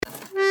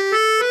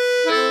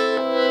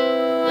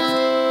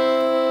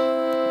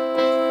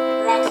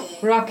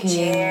Rocking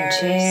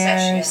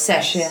Chair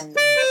Session.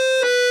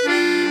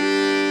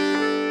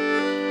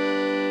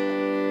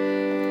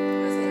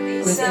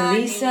 With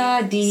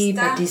Elisa Di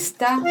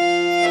Battista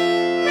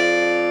and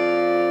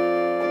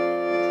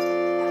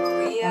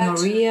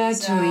Maria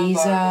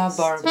Teresa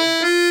Barber.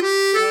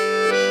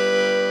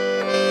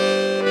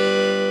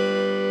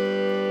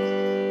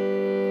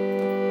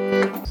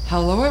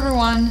 Hello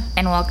everyone,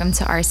 and welcome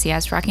to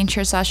RCS Rocking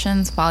Chair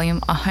Sessions, volume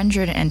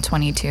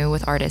 122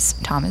 with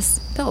artist Thomas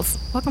Pills.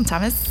 Welcome,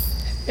 Thomas.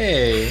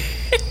 Hey.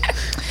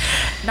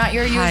 Not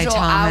your Hi, usual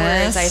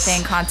Thomas. hours, I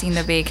think, haunting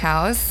the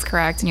bakehouse,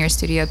 correct? In your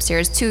studio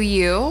upstairs. To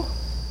you,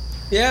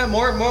 Yeah,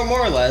 more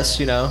or less,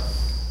 you know.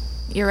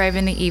 you arrive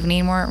in the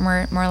evening,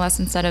 more or less,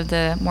 instead of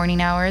the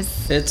morning hours.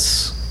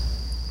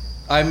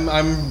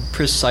 I'm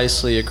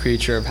precisely a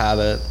creature of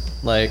habit.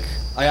 Like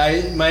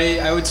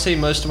I would say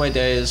most of my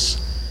days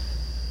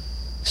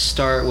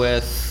start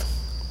with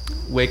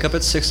wake up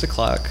at 6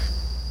 o'clock,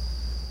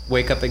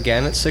 wake up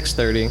again at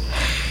 6:30,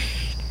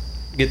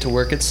 get to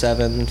work at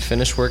 7,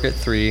 finish work at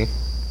 3,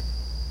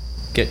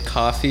 get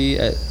coffee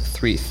at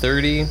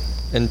 3:30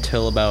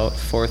 until about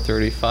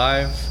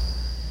 4:35,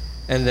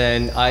 and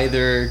then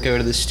either go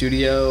to the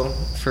studio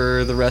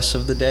for the rest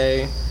of the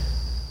day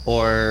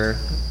or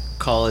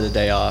call it a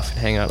day off and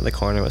hang out in the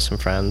corner with some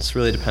friends.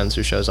 Really depends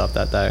who shows up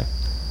that day.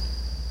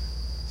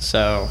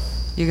 So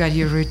you got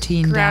your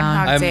routine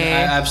Groundhog down. I'm Day.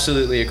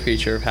 absolutely a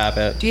creature of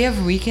habit. Do you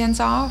have weekends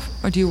off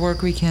or do you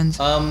work weekends?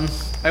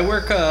 I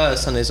work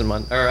Sundays and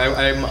Mondays, or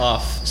I'm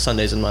off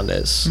Sundays and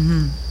Mondays.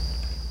 Mm-hmm.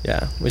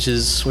 Yeah, which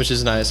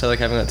is nice. I like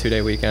having that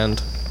 2-day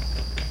weekend.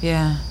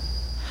 Yeah,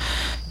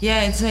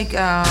 it's like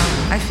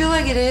I feel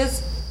like it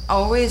is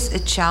always a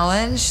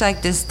challenge,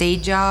 like this day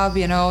job,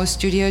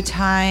 studio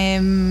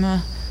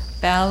time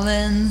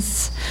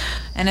balance,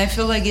 and I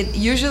feel like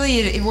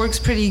it works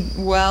pretty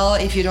well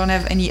if you don't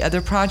have any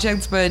other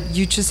projects, but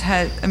you just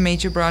had a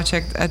major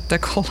project at the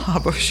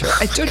Collabo show.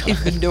 I don't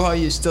even know how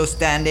you're still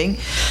standing.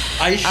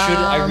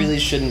 I really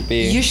shouldn't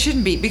be. You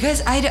shouldn't be,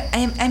 because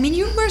I mean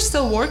you were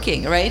still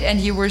working, right? And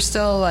you were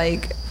still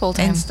like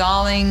Full-time.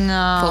 installing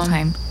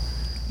Full-time.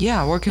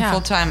 Yeah, working Yeah.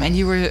 full time, and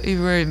you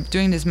were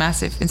doing this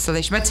massive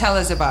installation. But tell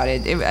us about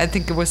it. I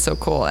think it was so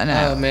cool, and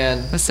I Oh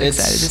man, was so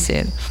excited to see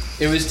it.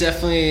 It was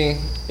definitely.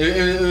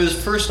 It was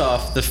first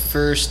off the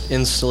first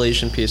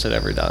installation piece I'd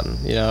ever done.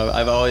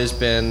 I've always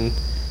been.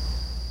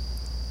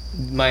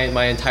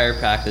 My entire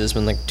practice has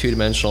been like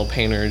two-dimensional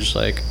painters,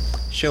 like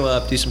show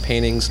up, do some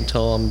paintings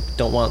until I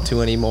don't want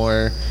to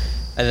anymore,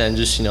 and then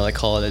just like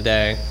call it a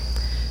day.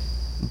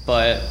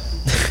 But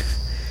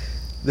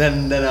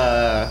then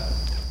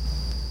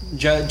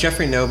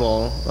Jeffrey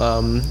Noble,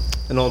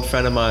 an old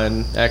friend of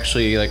mine,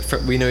 actually,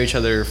 we know each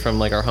other from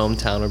like our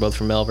hometown. We're both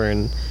from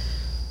Melbourne.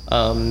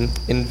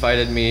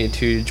 Invited me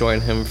to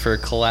join him for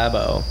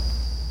Collabo,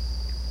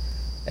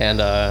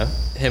 and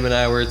him and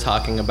I were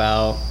talking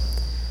about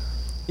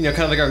kind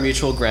of like our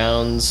mutual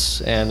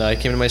grounds, and I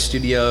came to my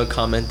studio,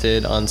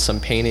 commented on some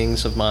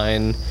paintings of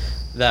mine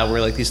that were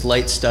like these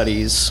light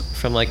studies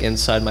from like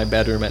inside my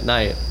bedroom at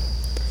night.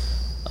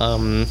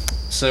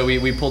 So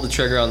we pulled the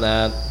trigger on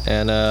that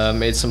and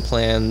made some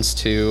plans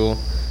to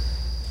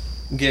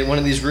get one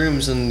of these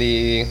rooms in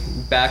the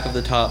back of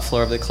the top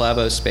floor of the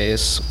Collabo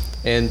space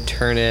and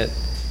turn it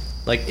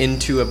like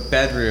into a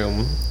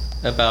bedroom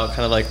about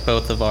kind of like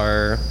both of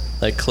our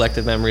like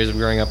collective memories of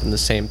growing up in the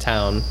same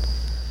town.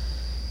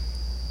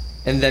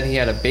 And then he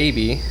had a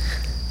baby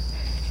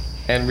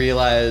and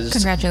realized...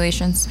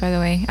 Congratulations, by the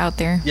way, out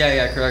there.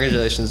 Yeah,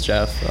 congratulations,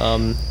 Jeff.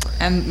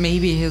 And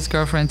maybe his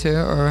girlfriend too,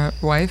 or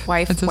wife.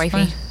 Wife, at this wifey.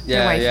 point.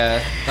 Your wife.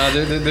 Yeah.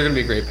 They're gonna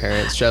be great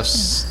parents.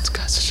 Jeff's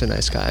God, such a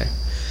nice guy.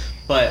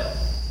 But...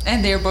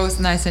 And they're both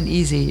nice and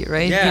easy,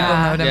 right? Yeah. People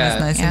know them Yeah. as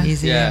nice and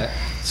easy. Yeah.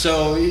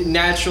 So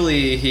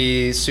naturally,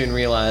 he soon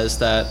realized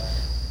that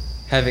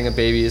having a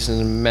baby is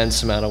an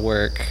immense amount of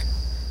work.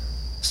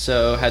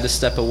 So had to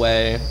step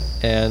away,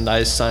 and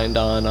I signed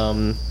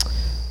on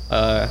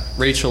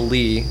Rachel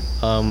Lee.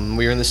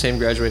 We were in the same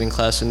graduating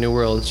class in New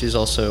World. She's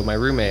also my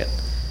roommate.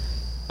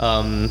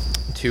 To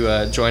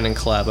join in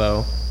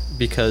Collabo,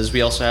 because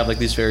we also have like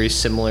these very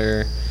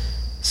similar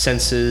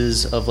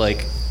senses of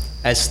like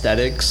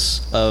aesthetics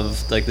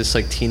of like this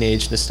like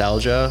teenage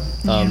nostalgia.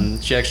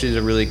 She actually did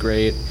a really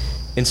great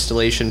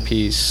installation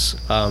piece,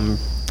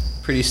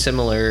 pretty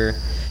similar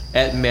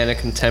at Mana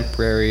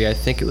Contemporary. I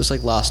think it was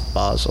like Lost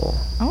Basel.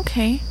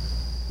 Okay.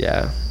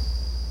 Yeah.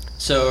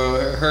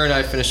 So her and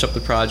I finished up the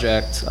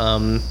project,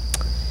 and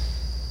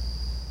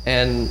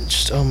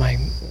just oh my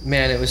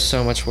man, it was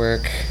so much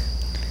work.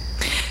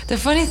 The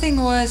funny thing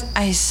was,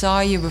 I saw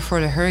you before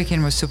the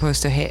hurricane was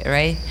supposed to hit,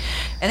 right?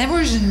 And there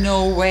was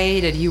no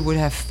way that you would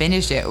have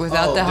finished it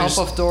without the help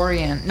of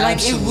Dorian.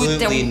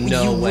 absolutely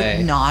no way. You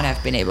would not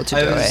have been able to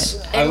do it.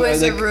 It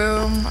was like, a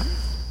room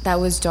that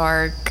was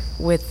dark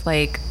with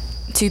like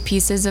 2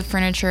 pieces of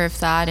furniture,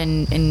 if that,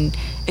 and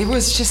It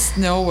was just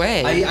no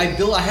way. I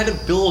had to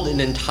build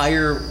an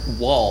entire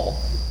wall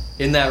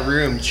in that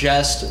room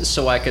just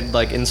so I could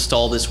like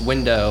install this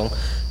window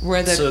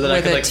where the so that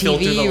I could like TV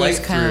filter the light was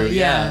kind through. of,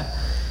 yeah.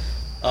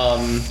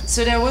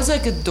 So there was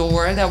like a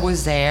door that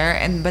was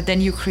there, but then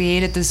you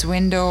created this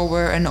window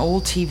where an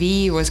old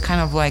TV was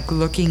kind of like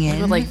looking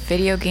in. Like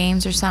video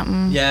games or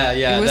something. Yeah.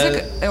 It was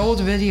like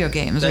old video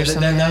games or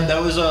something.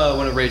 That was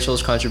one of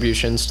Rachel's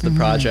contributions to the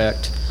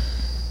project.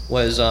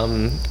 Was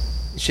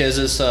she has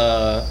this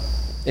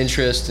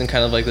interest in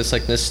kind of like this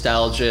like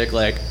nostalgic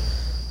like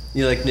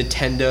like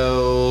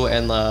Nintendo,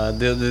 and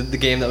the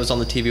game that was on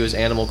the TV was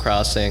Animal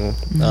Crossing.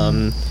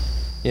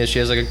 She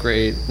has like a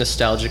great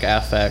nostalgic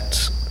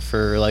affect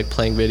for like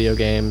playing video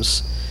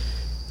games.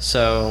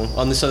 So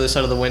on this other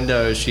side of the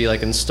window, she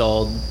like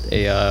installed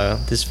a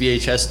this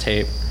VHS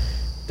tape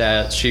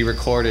that she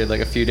recorded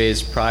like a few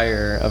days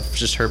prior of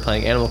just her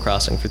playing Animal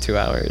Crossing for 2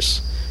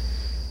 hours.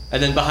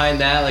 And then behind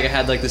that, like I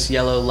had like this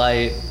yellow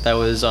light that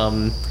was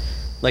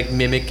like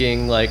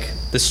mimicking like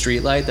the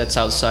street light that's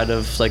outside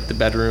of like the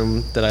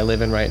bedroom that I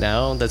live in right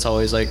now. That's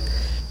always like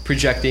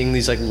projecting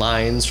these like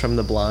lines from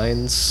the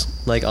blinds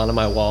like onto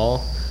my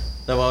wall.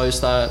 That I always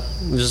thought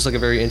was just like a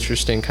very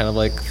interesting kind of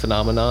like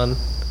phenomenon.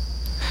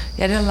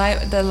 Yeah,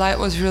 the light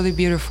was really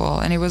beautiful,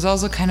 and it was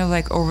also kind of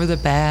like over the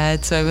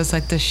bed, so it was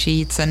like the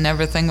sheets and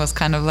everything was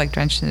kind of like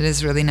drenched in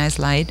this really nice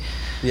light.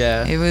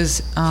 Yeah, it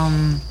was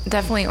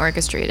definitely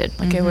orchestrated.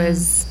 Like it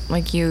was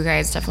like you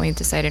guys definitely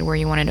decided where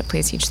you wanted to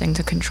place each thing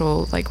to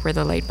control like where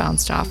the light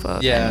bounced off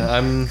of. Yeah,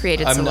 and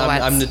created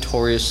silhouettes. I'm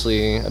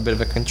notoriously a bit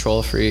of a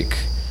control freak,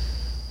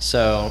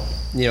 so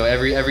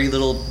every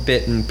little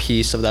bit and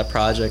piece of that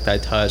project I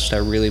touched, I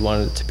really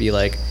wanted it to be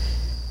like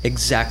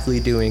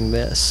exactly doing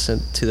this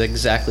and to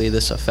exactly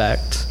this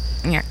effect.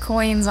 Yeah,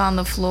 coins on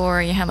the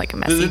floor. You had like a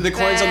messy the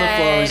coins on the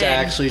floor was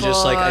actually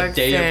just like a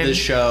day of the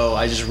show.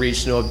 I just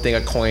reached into a thing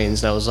of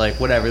coins and I was like,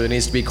 whatever, there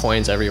needs to be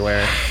coins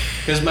everywhere.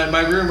 Because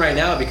my room right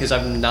now, because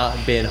I've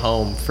not been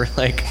home for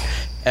like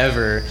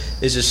ever,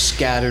 is just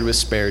scattered with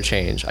spare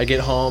change. I get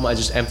home, I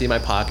just empty my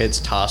pockets,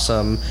 toss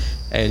them,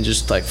 and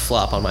just like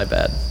flop on my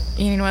bed.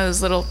 You need one of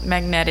those little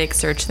magnetic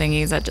search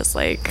thingies that just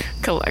like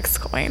collects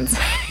coins.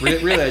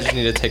 Really, I just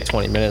need to take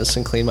 20 minutes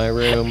and clean my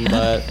room,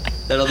 but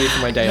that'll be for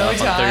my day off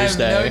on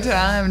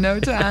Thursday. No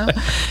time.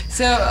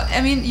 So,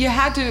 I mean, you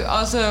had to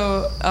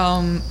also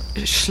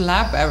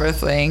schlep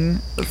everything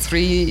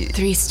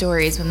 3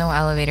 stories with no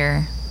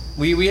elevator.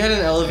 We had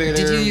an elevator.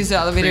 Did you use the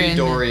elevator in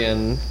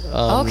Dorian?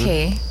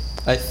 Okay.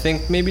 I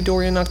think maybe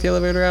Dorian knocked the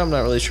elevator out. I'm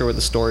not really sure what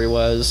the story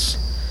was.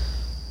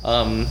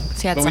 But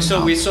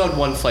we still had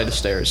one flight of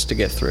stairs to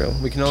get through.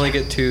 We can only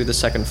get to the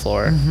second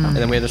floor, and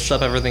then we had to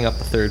schlep everything up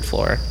the third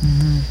floor.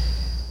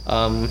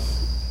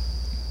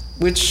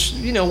 Which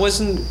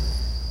wasn't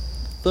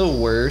the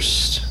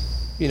worst.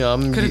 Could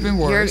have been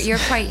worse. You're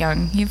quite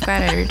young. You've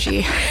got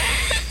energy.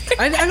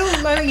 I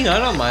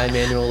don't mind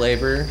manual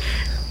labor.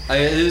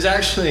 It was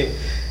actually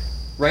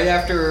right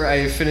after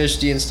I finished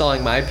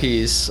deinstalling my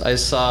piece, I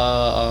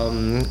saw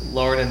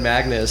Lauren and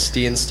Magnus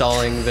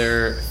deinstalling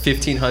their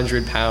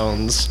 1,500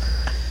 pounds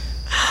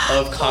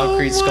of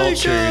concrete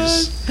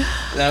sculptures.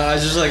 And I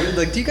was just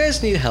like, do you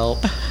guys need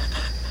help?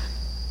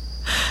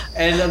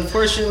 And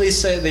unfortunately,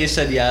 they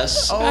said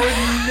yes. Oh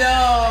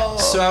no!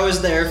 So I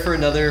was there for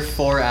another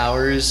 4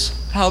 hours,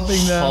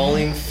 helping them,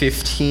 hauling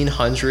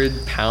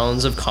 1,500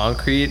 pounds of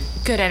concrete.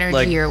 Good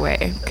energy your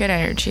way.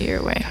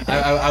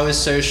 I was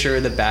so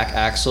sure the back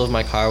axle of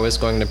my car was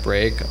going to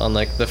break on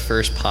like the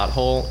first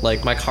pothole.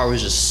 Like my car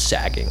was just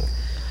sagging.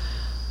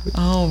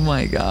 Oh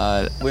my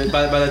god! By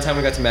the time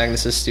we got to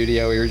Magnus's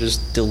studio, we were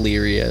just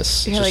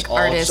delirious. You're just like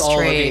artist all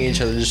looking at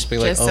each other, just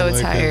being like, oh my god.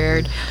 Just so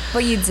tired.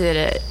 But you did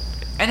it.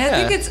 And I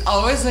think it's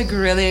always like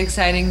really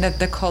exciting that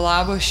the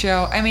Collabo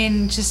show, I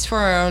mean, just for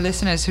our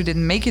listeners who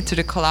didn't make it to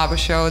the Collabo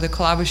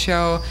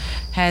show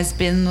has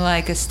been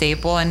like a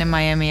staple in the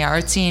Miami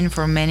art scene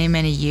for many,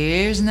 many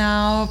years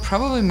now,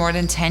 probably more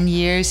than 10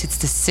 years. It's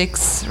the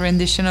 6th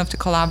rendition of the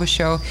Collabo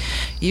show.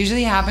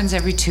 Usually happens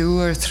every 2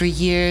 or 3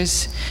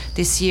 years.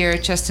 This year,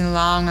 Justin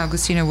Long,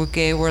 Agustina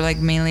Wuke were like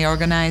mainly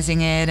organizing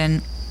it,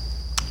 and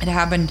it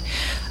happened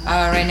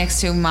right next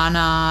to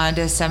Mana,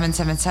 the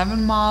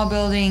 777 Mall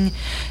building,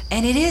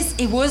 and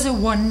it was a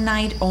one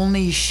night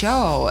only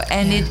show,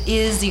 and it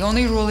is, the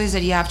only rule is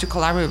that you have to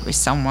collaborate with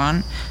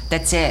someone.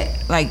 That's it.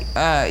 Like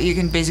you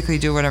can basically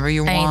do whatever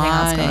you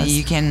want. And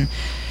you can.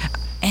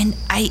 And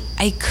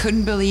I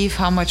couldn't believe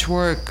how much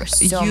work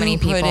so many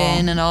people put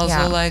in, and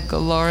also like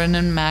Lauren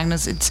and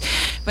Magnus.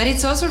 But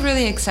it's also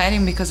really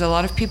exciting because a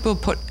lot of people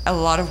put a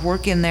lot of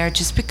work in there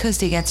just because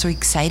they get so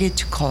excited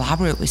to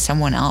collaborate with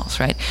someone else,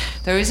 right?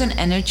 There is an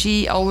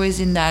energy always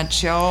in that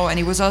show, and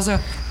it was also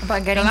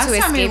about getting to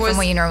escape from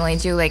what you normally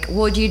do. Like,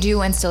 would you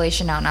do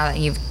installation now that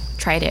you've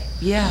tried it?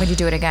 Yeah. Would you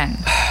do it again?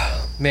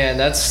 Man,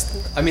 that's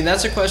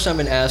a question I've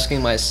been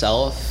asking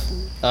myself.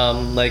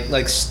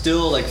 Like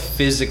still like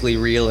physically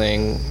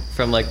reeling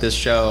from like this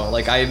show.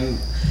 Like I don't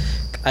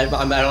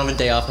have a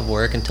day off of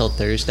work until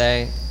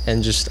Thursday,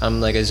 and just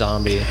I'm like a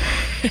zombie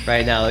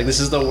right now. Like this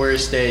is the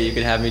worst day you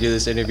could have me do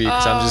this interview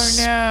because I'm just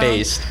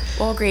spaced.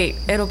 Well, great.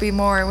 It'll be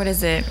more, what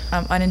is it?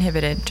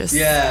 Uninhibited. Just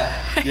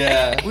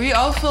Yeah. We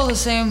all feel the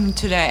same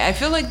today. I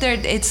feel like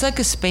it's like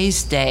a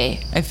space day.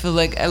 I feel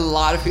like a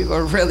lot of people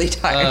are really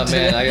tired Oh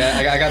today.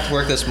 man, I got to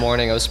work this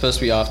morning. I was supposed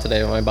to be off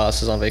today, but my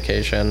boss is on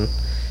vacation.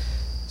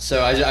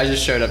 So I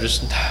just showed up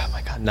just, oh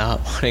my God,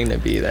 not wanting to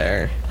be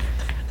there.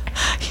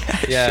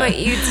 Yeah. But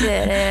you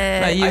did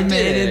it. But you I made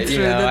did it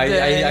through the I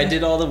day.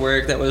 did all the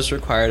work that was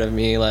required of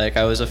me. Like,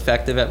 I was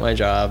effective at my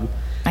job.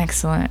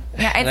 Excellent.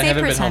 Yeah, I'd And I say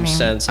haven't been home pretending.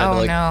 since. I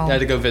had, Oh, I had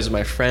to go visit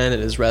my friend at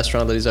his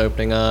restaurant that he's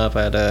opening up.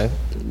 I had to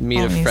meet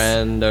a Always.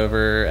 friend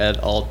over at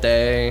All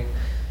Day.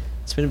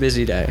 It's been a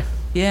busy day.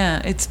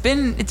 Yeah, it's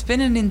been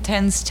an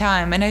intense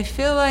time, and I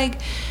feel like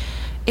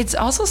it's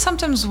also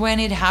sometimes when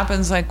it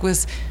happens, like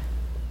with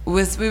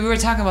we were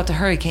talking about the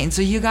hurricane,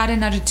 so you got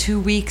another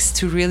 2 weeks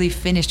to really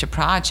finish the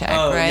project,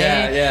 Oh, right?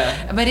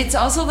 yeah. But it's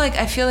also like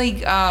I feel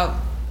like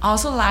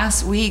also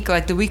last week,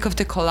 like the week of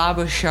the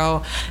Collabo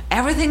show,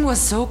 everything was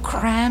so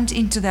crammed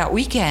into that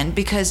weekend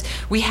because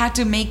we had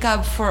to make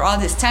up for all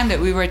this time that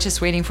we were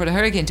just waiting for the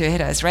hurricane to hit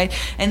us, right?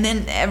 And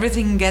then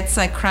everything gets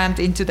like crammed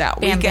into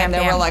that Bam, weekend. bam,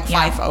 There were bam. like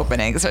 5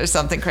 openings or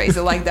something crazy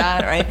like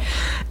that, right?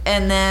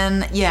 And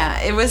then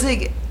it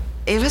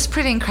was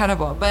pretty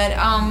incredible. But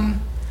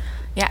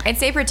Yeah, I'd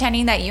say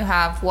pretending that you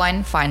have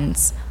 1,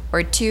 funds,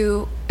 or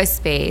 2, a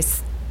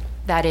space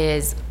that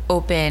is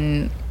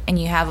open and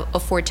you have a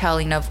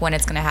foretelling of when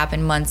it's going to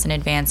happen months in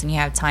advance and you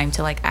have time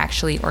to like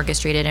actually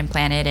orchestrate it and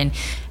plan it and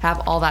have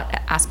all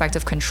that aspect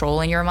of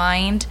control in your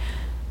mind,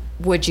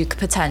 would you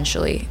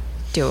potentially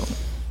do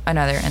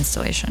another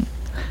installation?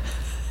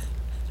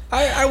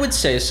 I would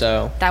say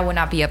so. That would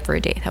not be up for a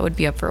day. That would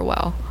be up for a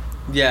while.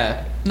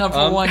 Yeah. not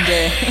for one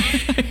day.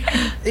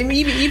 I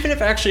mean, even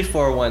if actually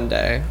for one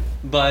day.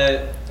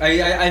 But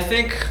I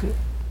think,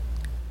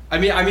 I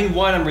mean,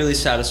 one, I'm really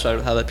satisfied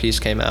with how that piece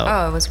came out.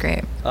 Oh, it was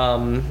great.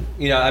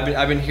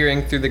 I've been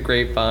hearing through the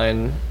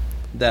grapevine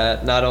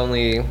that not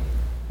only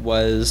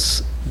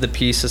was the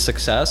piece a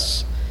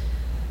success,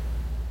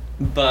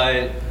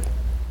 but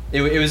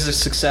it was a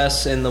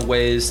success in the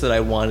ways that I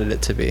wanted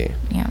it to be.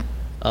 Yeah.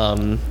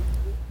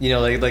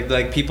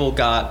 Like people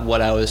got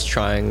what I was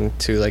trying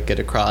to like get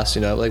across.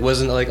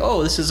 Wasn't like,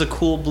 oh, this is a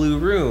cool blue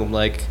room,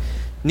 like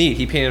neat,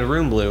 he painted a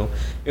room blue.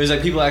 It was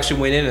like people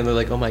actually went in and they're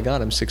like, oh my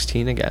God, I'm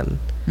 16 again.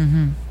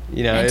 Mm-hmm.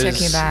 It took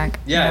you back.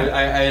 Yeah,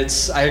 Yeah.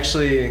 I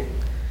actually,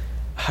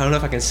 I don't know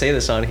if I can say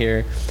this on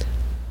here.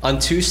 On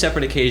 2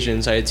 separate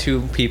occasions, I had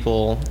 2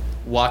 people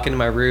walk into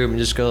my room and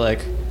just go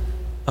like,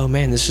 oh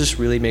man, this just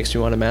really makes me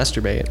want to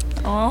masturbate.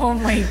 Oh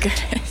my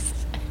goodness.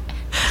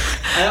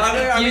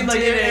 I You mean, like,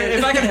 did it.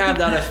 if I can have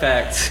that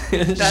effect,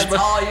 That's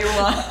all you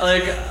want.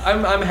 like,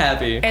 I'm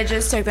happy. It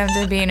just took them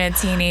to being a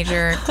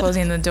teenager,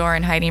 closing the door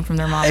and hiding from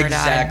their mom or dad.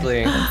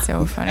 Exactly. That's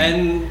so funny.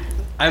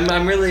 And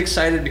I'm really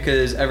excited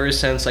because ever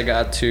since I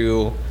got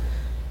to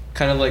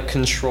kind of like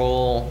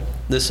control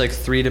this like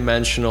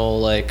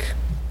 3-dimensional like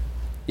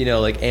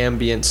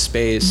ambient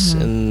space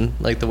in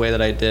like the way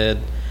that I did,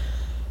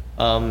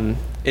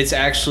 it's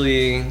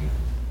actually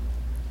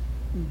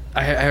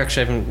I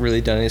actually haven't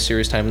really done any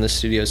serious time in the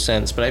studio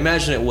since, but I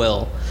imagine it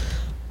will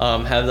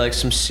have like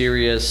some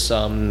serious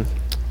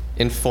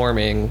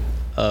informing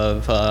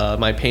of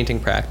my painting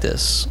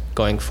practice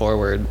going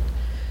forward.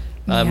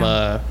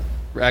 Yeah.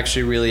 I'm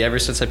actually really, ever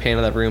since I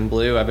painted that room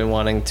blue, I've been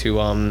wanting to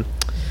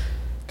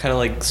kind of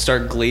like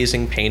start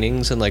glazing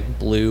paintings in like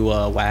blue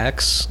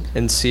wax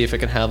and see if it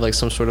can have like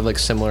some sort of like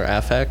similar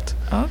affect.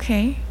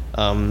 Okay.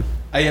 One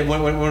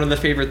of the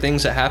favorite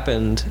things that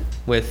happened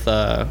with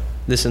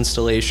this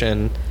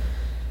installation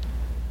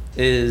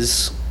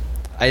is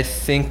I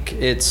think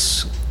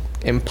it's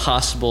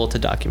impossible to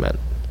document.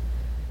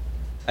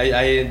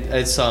 I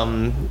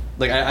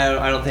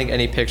don't think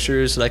any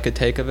pictures that I could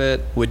take of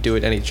it would do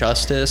it any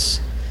justice.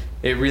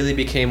 It really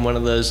became one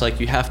of those, like,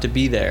 you have to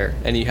be there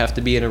and you have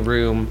to be in a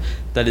room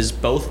that is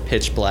both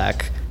pitch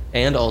black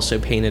and also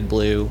painted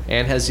blue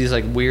and has these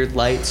like weird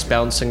lights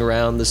bouncing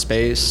around the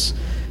space.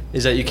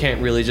 Is that you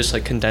can't really just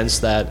like condense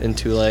that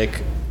into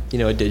like,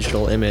 a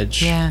digital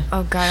image. Yeah.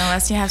 Oh God,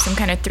 unless you have some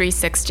kind of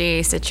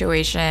 360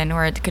 situation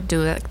where it could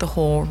do like the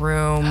whole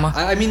room.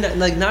 I mean,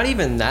 like, not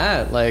even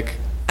that. Like,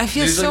 I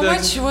feel there's, so like,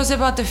 much was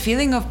about the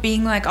feeling of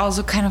being like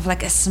also kind of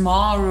like a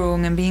small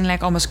room and being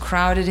like almost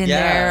crowded in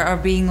Yeah. there, or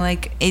being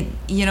like it,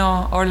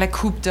 or like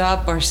cooped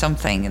up or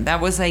something. And that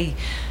was a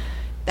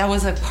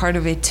part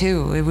of it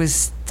too. It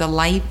was the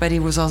light, but it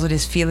was also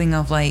this feeling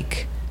of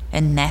like a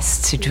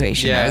nest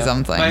situation or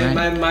something.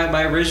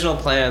 My original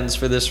plans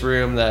for this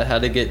room that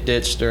had to get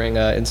ditched during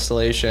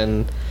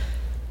installation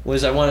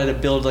was I wanted to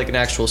build like an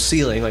actual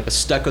ceiling, like a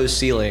stucco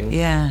ceiling.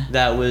 Yeah.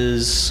 That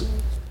was,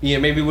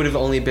 maybe would have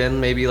only been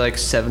maybe like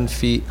 7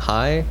 feet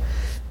high.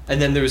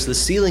 And then there was the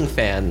ceiling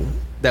fan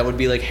that would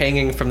be like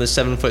hanging from the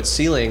 7-foot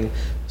ceiling.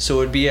 So it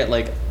would be at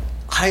like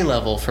eye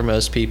level for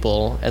most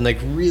people and like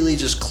really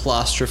just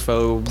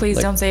claustrophobic. Please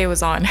like, don't say it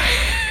was on.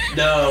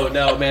 No,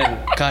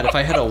 man. God, if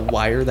I had to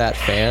wire that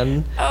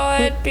fan. Oh,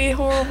 it'd be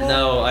horrible.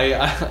 No,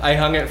 I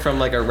hung it from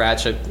like a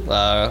ratchet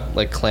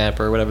like clamp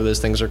or whatever those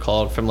things are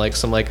called from like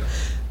some like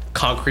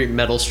concrete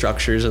metal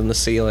structures in the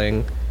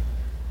ceiling.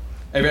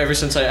 Ever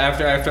since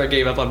after I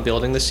gave up on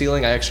building the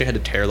ceiling, I actually had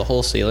to tear the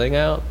whole ceiling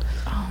out,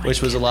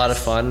 which was a lot of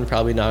fun.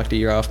 Probably knocked a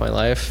year off my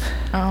life.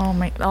 Oh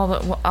my! All the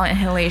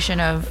inhalation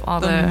of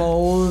all the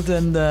mold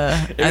and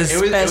the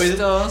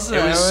asbestos.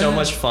 It was so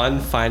much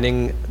fun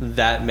finding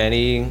that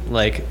many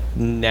like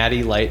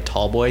Natty Light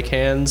Tallboy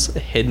cans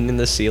hidden in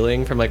the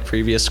ceiling from like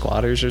previous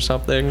squatters or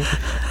something.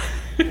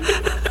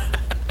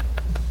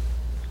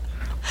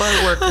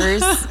 Or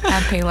workers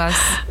at Payless.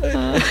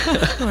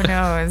 Who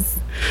knows?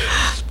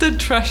 The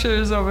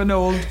treasures of an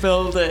old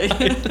building.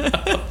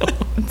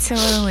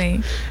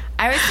 Totally.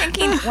 I was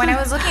thinking, when I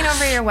was looking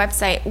over your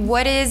website,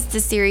 what is the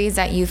series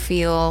that you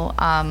feel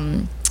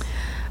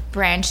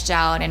branched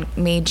out and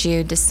made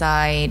you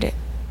decide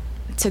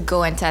to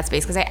go into that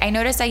space? Because I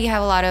noticed that you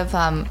have a lot of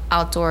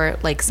outdoor,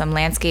 like some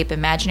landscape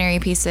imaginary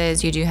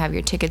pieces. You do have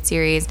your ticket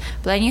series.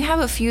 But then you have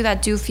a few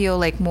that do feel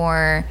like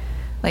more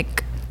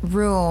like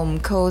room,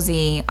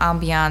 cozy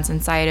ambiance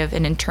inside of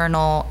an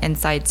internal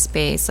inside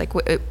space. Like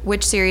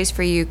which series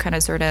for you kind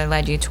of sort of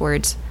led you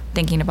towards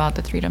thinking about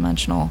the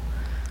three-dimensional?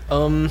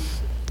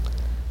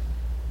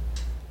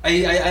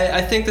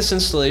 I think this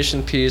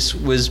installation piece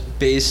was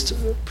based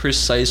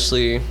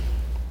precisely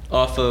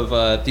off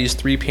of these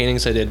 3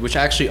 paintings I did, which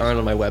actually aren't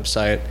on my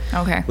website.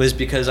 Okay. Was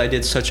because I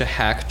did such a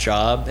hack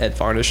job at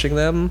varnishing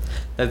them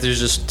that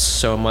there's just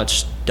so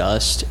much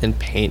dust and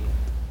paint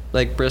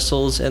like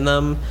bristles in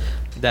them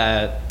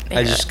that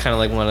I just kind of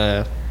like want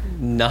to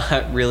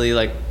not really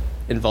like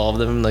involve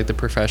them in like the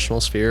professional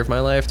sphere of my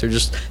life.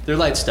 They're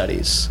light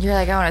studies. You're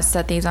like, I want to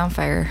set these on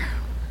fire.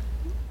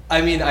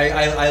 I mean,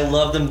 I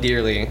love them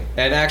dearly,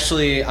 and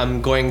actually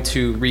I'm going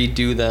to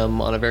redo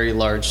them on a very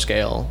large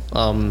scale.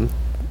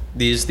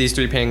 These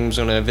 3 paintings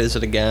I'm going to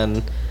visit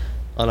again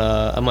on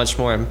a much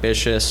more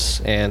ambitious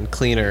and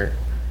cleaner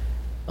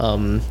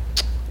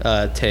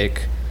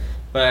take.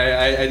 But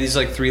I these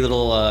like 3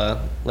 little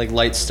like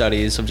light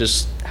studies of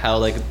just how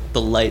like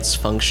the lights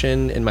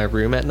function in my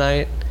room at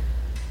night,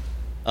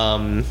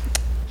 and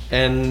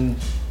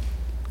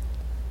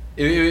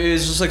it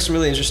was just like some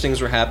really interesting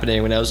things were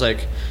happening when I was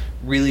like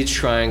really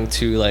trying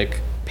to like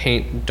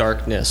paint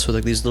darkness with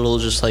like these little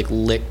just like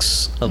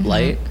licks of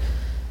light.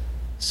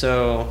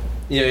 So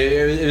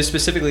it was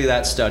specifically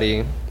that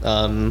study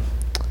that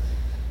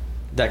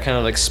kind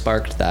of like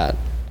sparked that.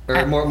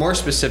 Or more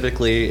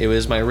specifically, it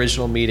was my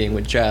original meeting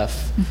with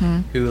Jeff,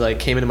 who like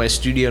came into my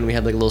studio and we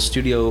had like a little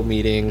studio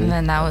meeting. And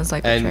then that was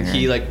like the trigger.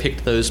 He like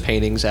picked those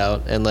paintings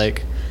out and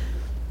like,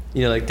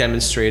 like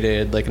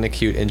demonstrated like an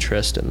acute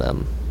interest in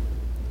them.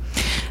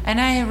 And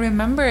I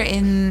remember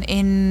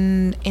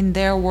in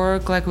their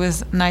work, like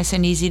with Nice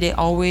and Easy, they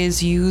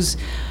always use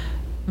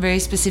very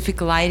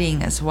specific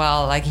lighting as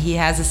well. Like he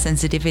has a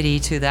sensitivity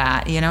to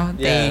that,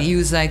 They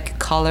use like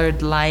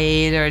colored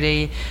light, or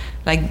they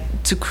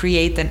like to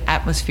create an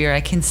atmosphere. I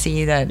can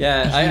see that.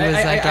 Yeah, he was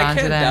I drawn can't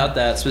to that. doubt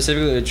that,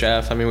 specifically with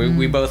Jeff. I mean,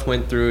 we both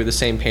went through the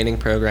same painting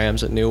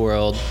programs at New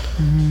World.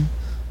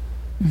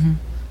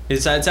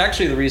 It's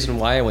actually the reason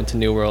why I went to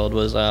New World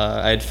was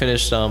I had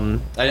finished. I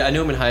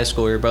knew him in high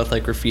school. We were both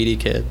like graffiti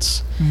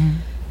kids,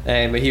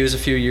 but he was a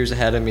few years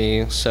ahead of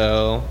me.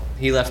 So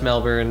he left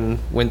Melbourne,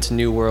 went to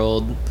New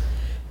World,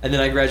 and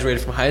then I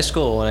graduated from high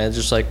school. And I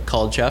just like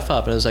called Jeff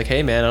up and I was like,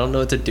 "Hey man, I don't know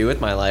what to do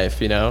with my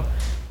life.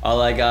 All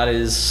I got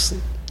is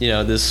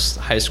this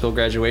high school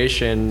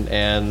graduation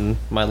and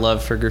my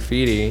love for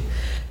graffiti."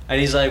 And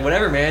he's like,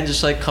 "Whatever, man.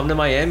 Just like come to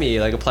Miami.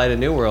 Like apply to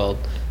New World."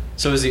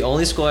 So it was the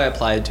only school I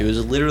applied to. It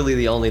was literally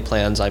the only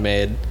plans I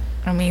made.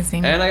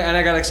 Amazing. And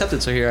I got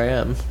accepted, so here I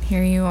am.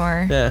 Here you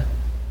are. Yeah.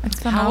 That's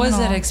phenomenal. How was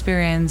that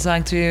experience?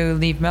 Like to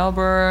leave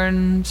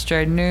Melbourne,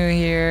 start new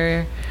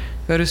here,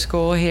 go to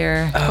school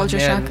here? Culture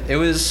shock? It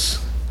was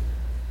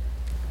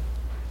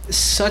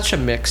such a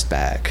mixed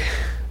bag.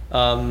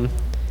 I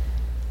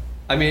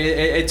mean,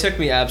 it took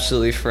me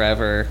absolutely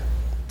forever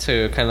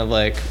to kind of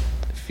like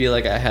feel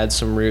like I had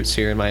some roots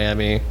here in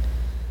Miami.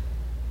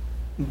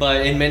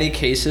 But in many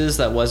cases,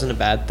 that wasn't a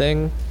bad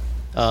thing.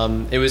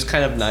 It was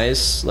kind of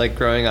nice, like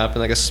growing up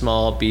in like a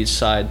small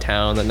beachside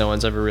town that no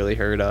one's ever really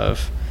heard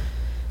of,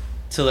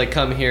 to like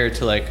come here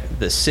to like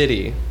the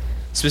city.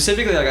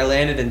 Specifically, like I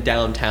landed in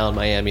downtown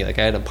Miami. Like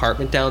I had an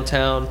apartment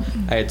downtown,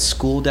 I had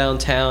school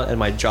downtown, and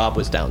my job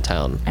was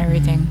downtown.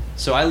 Everything.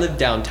 So I lived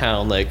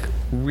downtown, like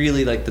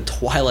really like the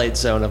twilight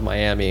zone of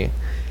Miami.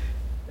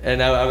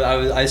 And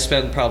I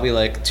spent probably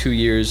like 2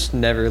 years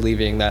never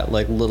leaving that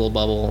like little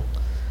bubble.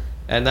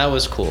 And that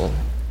was cool.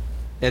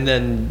 And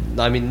then,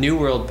 I mean, New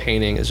World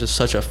Painting is just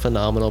such a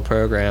phenomenal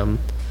program.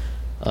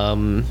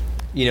 I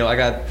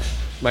got,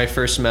 my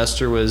first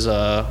semester was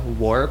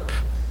WARP.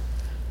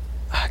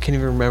 I can't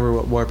even remember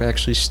what WARP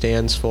actually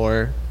stands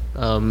for.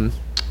 I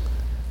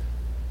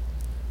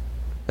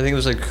think it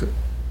was like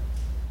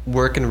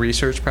work and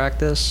research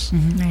practice.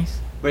 Nice.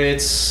 But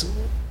it's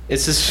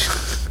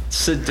this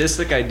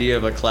sadistic idea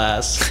of a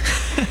class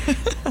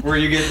where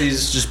you get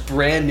these just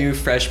brand new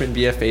freshman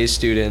BFA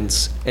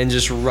students and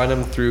just run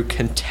them through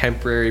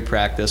contemporary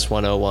practice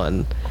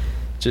 101.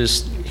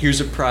 Just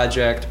here's a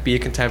project, be a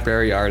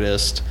contemporary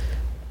artist,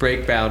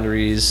 break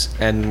boundaries,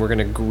 and we're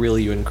gonna grill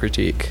you and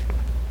critique.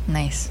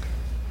 Nice.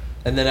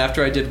 And then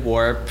after I did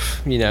Warp,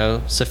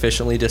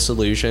 sufficiently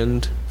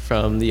disillusioned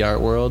from the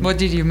art world. What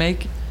did you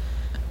make?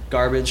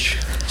 Garbage.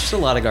 Just a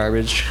lot of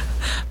garbage.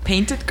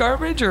 Painted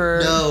garbage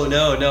or?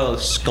 No.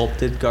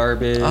 Sculpted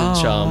garbage.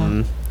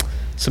 Oh.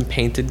 Some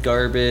painted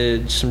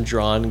garbage. Some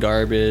drawn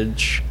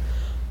garbage.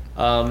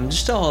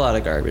 Just a whole lot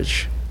of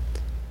garbage.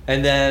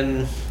 And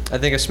then I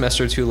think a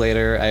semester or two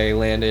later, I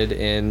landed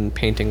in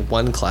painting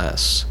one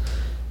class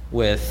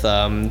with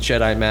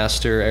Jedi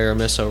Master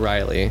Aramis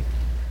O'Reilly.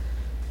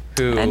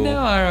 Who I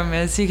know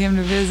Aramis. He came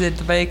to visit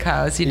the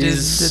Bakehouse. He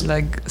just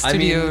did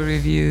studio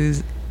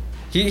reviews.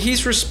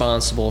 He's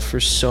responsible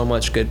for so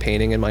much good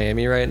painting in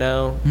Miami right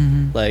now.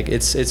 Mm-hmm. Like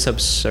it's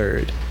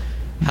absurd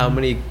how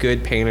many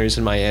good painters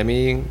in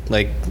Miami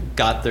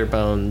got their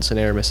bones in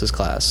Aramis's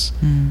class.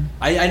 Mm-hmm.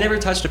 I never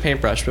touched a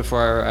paintbrush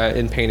before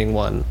in painting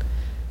one,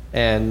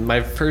 and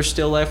my first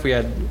still life we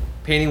had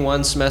painting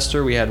one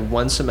semester. We had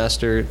 1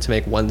 semester to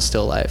make one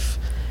still life,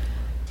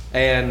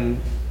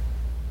 and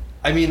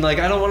I mean I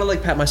don't want to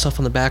pat myself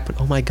on the back, but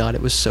oh my god,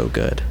 it was so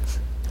good.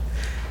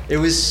 It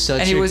was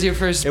such. And it was your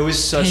first. It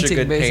was such painting,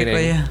 a good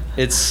painting. Yeah.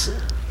 It's.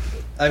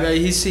 I mean,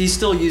 he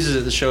still uses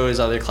it to show his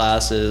other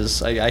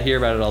classes. I hear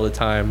about it all the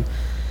time,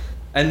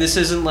 and this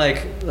isn't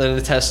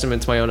a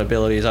testament to my own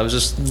abilities. I was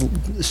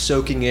just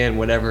soaking in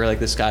whatever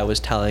this guy was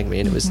telling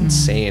me, and it was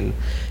insane.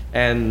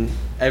 And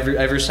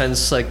ever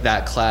since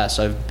that class,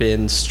 I've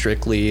been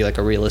strictly a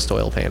realist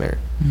oil painter.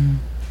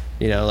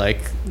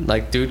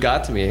 Dude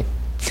got to me.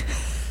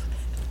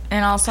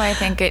 And also, I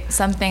think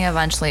something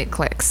eventually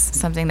clicks,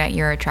 something that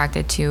you're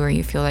attracted to or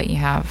you feel that you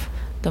have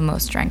the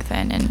most strength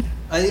in. And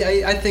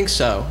I think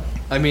so.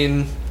 I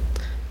mean,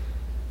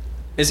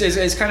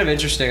 it's kind of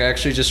interesting. I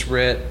actually just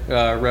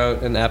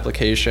wrote an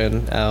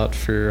application out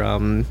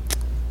for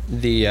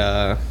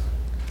the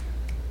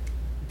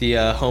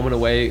home and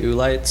away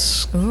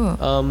Oolites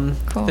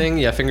cool. thing.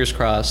 Yeah, fingers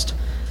crossed.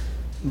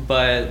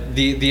 But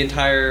the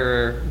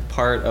entire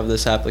part of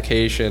this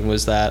application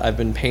was that I've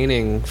been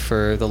painting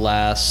for the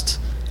last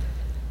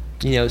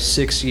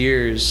 6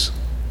 years,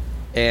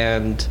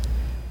 and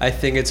I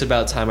think it's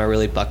about time I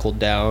really buckled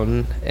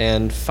down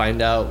and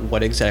find out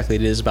what exactly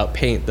it is about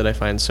paint that I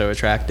find so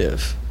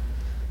attractive.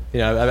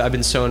 I've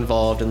been so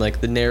involved in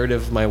the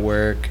narrative of my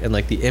work and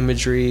the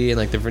imagery and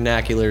the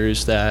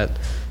vernaculars that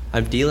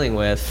I'm dealing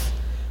with,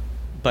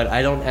 but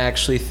I don't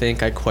actually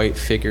think I quite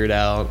figured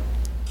out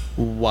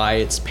why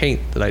it's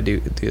paint that I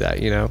do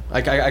that.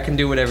 I can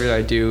do whatever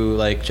I do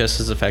just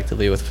as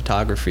effectively with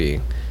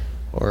photography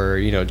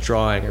or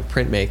drawing or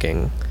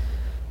printmaking.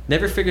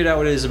 Never figured out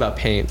what it is about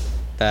paint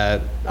that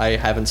I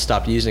haven't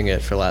stopped using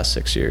it for the last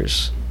 6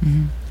 years.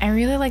 Mm-hmm. I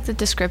really like the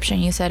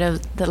description you said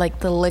of the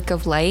the lick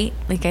of light.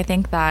 I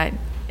think that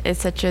is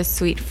such a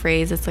sweet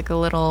phrase. It's a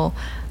little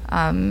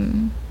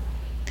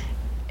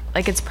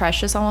it's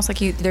precious, almost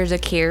there's a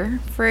care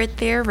for it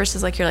there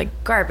versus you're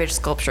garbage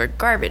sculpture,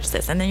 garbage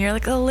this, and then you're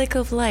a lick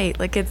of light.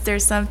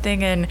 There's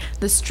something in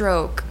the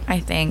stroke,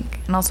 I think,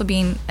 and also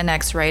being an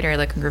ex-writer,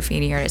 a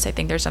graffiti artist, I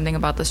think there's something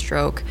about the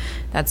stroke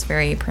that's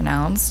very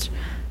pronounced.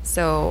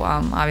 So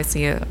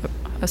obviously a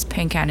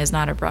paint can is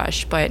not a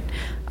brush, but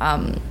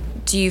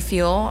do you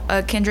feel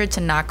a kindred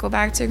to not go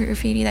back to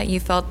graffiti, that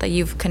you felt that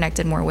you've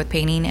connected more with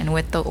painting and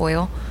with the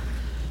oil?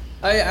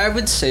 I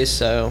would say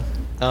so.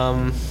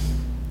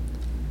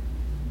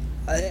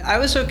 I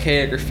was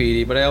okay at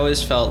graffiti, but I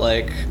always felt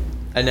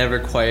I never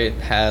quite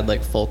had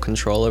full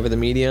control over the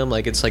medium.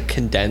 It's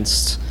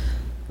condensed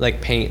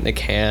paint in a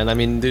can. I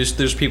mean,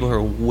 there's people who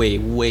are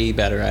way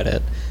better at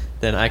it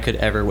than I could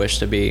ever wish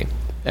to be,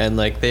 and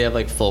they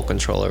have full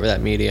control over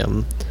that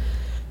medium.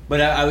 But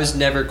I was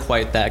never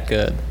quite that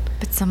good.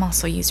 But some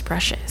also use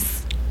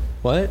brushes.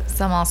 What?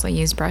 Some also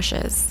use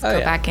brushes. Go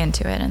back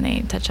into it and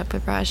they touch up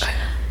with brush.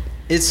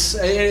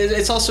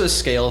 It's also a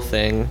scale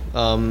thing.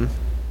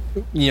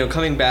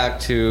 Coming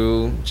back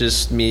to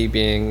just me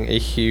being a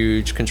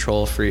huge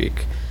control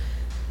freak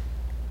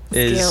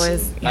my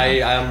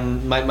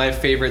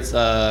favorite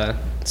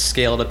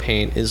scale to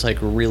paint is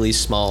really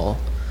small.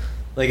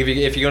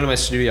 If you go to my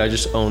studio, I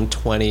just own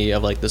 20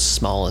 of the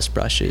smallest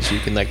brushes you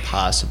can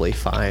possibly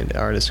find at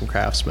Artisan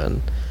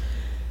Craftsman,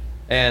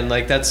 and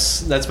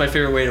that's my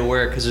favorite way to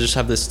work, because I just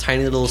have this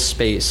tiny little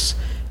space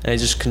and I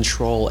just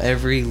control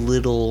every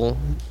little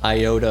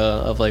iota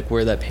of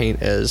where that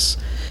paint is.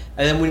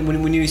 And then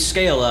when you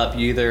scale up,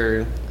 you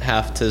either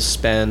have to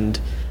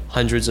spend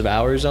hundreds of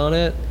hours on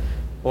it,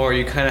 or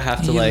you kind of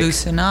have to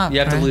loosen up. You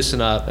have right? to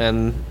loosen up,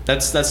 and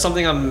that's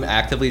something I'm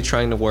actively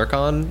trying to work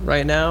on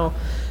right now.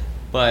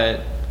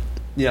 But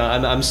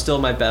I'm still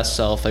my best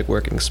self,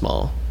 working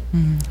small.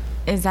 Mm-hmm.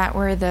 Is that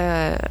where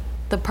the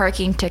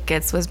parking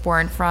tickets was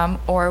born from,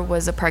 or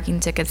was the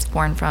parking tickets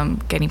born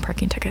from getting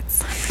parking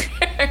tickets?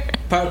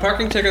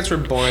 Parking tickets were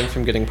born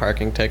from getting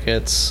parking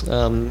tickets.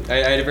 I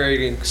had a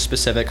very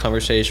specific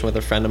conversation with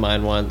a friend of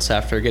mine once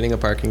after getting a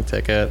parking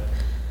ticket,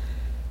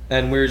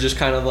 and we were just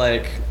kind of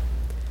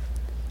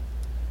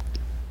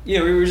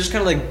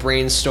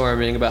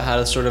brainstorming about how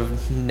to sort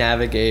of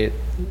navigate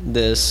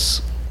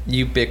this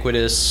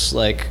ubiquitous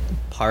like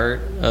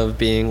part of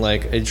being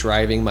like a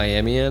driving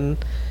Miamian.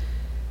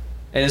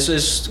 And it's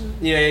just,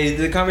 you know,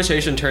 the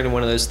conversation turned into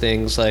one of those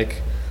things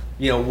like,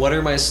 you know, what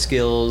are my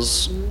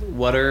skills?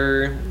 What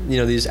are, you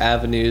know, these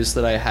avenues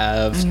that I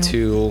have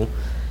to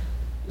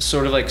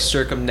sort of like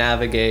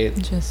circumnavigate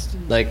Just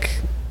like,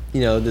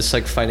 you know, this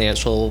like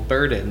financial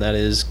burden that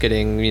is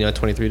getting, you know, a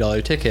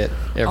 $23 ticket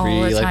every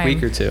All the like time.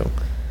 week or two.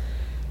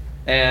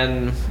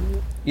 And,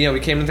 you know, we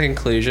came to the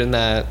conclusion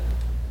that,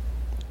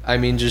 I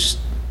mean, just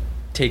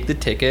take the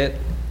ticket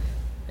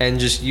and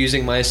just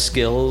using my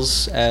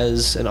skills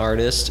as an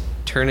artist,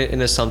 turn it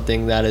into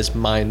something that is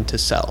mine to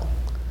sell.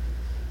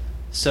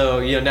 So,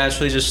 you know,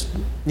 naturally just,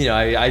 you know,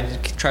 I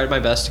tried my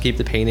best to keep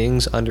the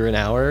paintings under an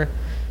hour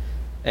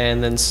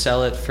and then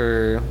sell it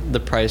for the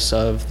price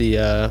of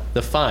the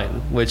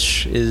fine,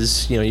 which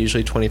is, you know,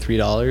 usually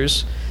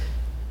 $23.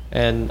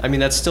 And I mean,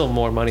 that's still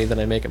more money than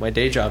I make at my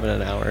day job in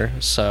an hour.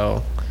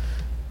 So,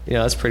 you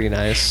know, that's pretty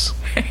nice.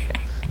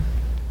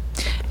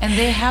 And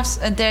they have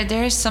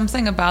there is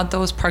something about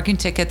those parking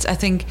tickets. I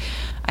think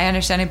I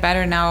understand it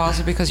better now,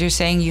 also because you're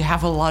saying you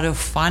have a lot of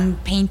fun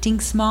painting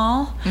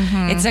small.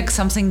 It's like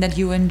something that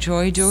you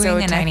enjoy doing, So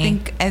and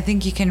tiny. I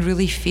think you can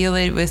really feel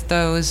it with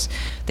those.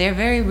 They're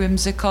very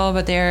whimsical,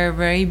 but they're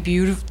very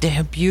beautiful.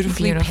 They're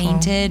beautifully Beautiful.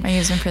 painted. I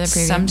use them for the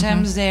preview.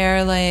 Sometimes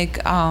they're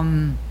like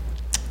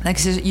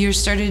so you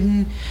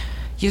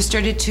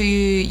started to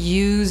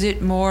use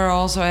it more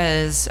also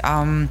as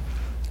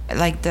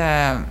like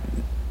the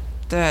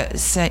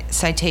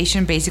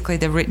citation, basically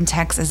the written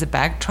text as a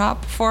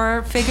backdrop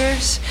for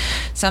figures.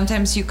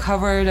 Sometimes you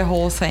cover the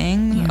whole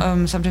thing.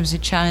 Sometimes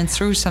it shines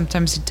through.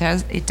 Sometimes it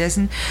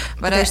doesn't.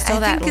 But there's I still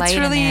that think it's light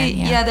in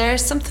really there,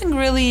 there's something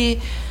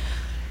really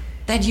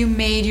that you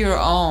made your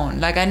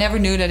own. Like I never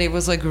knew that it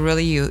was like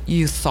really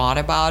you thought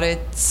about it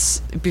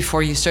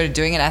before you started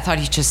doing it. I thought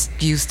you just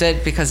used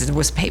it because it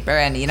was paper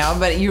and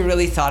but you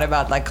really thought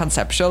about like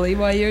conceptually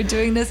while you're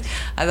doing this.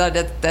 I thought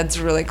that's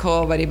really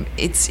cool, but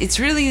it's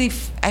really,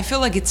 I feel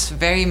like it's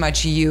very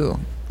much you.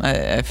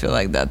 I feel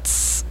like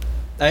that's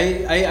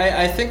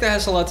I think that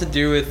has a lot to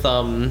do with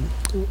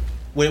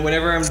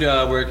whenever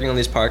I'm working on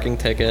these parking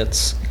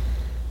tickets,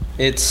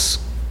 it's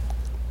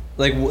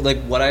like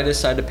what I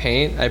decide to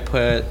paint, I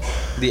put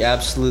the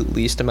absolute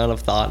least amount of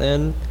thought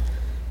in.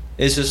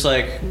 It's just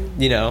like,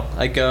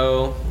 I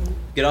go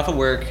get off of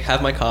work,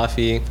 have my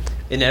coffee,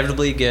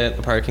 inevitably get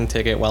a parking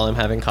ticket while I'm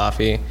having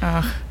coffee,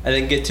 and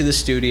then get to the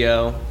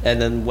studio, and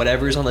then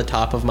whatever's on the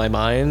top of my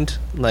mind,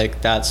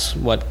 like that's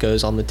what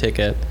goes on the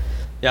ticket.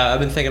 Yeah, I've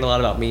been thinking a lot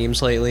about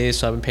memes lately,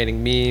 so I've been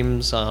painting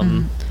memes.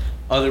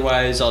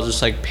 Otherwise, I'll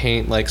just like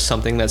paint like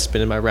something that's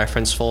been in my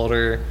reference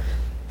folder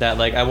that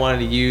like I wanted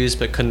to use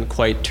but couldn't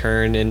quite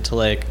turn into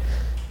like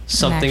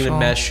something to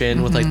mesh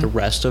in with like the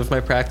rest of my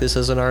practice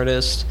as an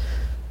artist.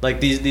 Like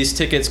these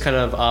tickets kind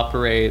of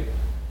operate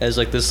as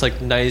like this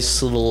like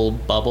nice little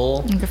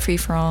bubble, like a free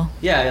for all.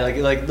 Yeah,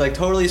 like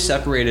totally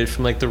separated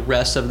from like the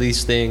rest of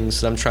these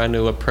things that I'm trying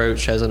to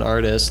approach as an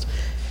artist,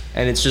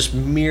 and it's just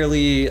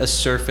merely a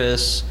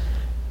surface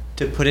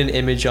to put an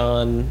image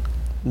on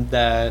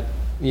that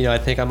I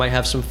think I might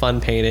have some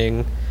fun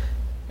painting,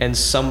 and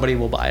somebody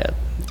will buy it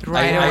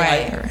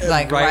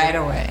right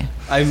away.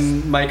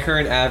 My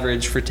current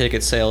average for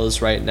ticket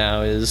sales right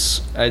now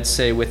is, I'd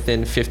say,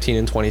 within 15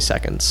 and 20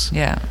 seconds.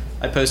 Yeah.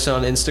 I post it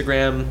on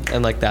Instagram,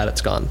 and like that,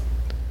 it's gone.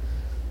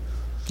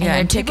 Yeah,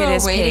 and ticket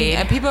is waiting.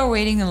 paid. People are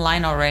waiting in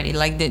line already.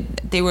 Like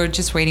they were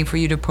just waiting for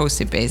you to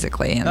post it,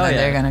 basically, and then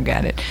they're gonna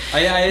get it.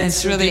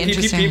 It's really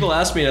interesting. People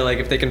ask me like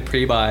if they can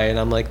pre-buy, and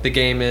I'm like, the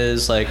game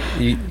is like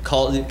you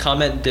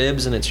comment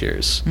dibs, and it's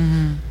yours.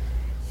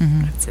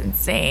 That's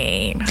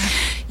insane.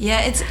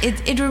 Yeah,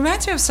 it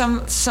reminds me of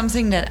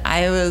something that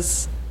I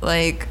was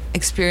like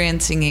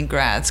experiencing in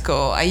grad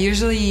school. I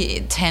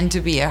usually tend to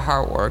be a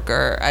hard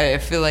worker. I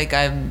feel like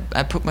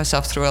I put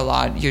myself through a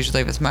lot,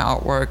 usually with my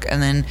artwork,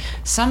 and then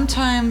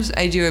sometimes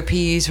I do a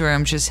piece where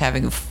I'm just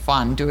having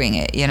fun doing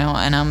it,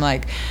 and I'm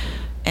like,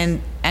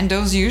 and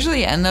those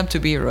usually end up to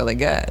be really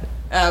good.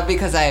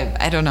 Because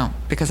I don't know,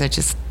 because I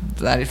just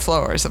let it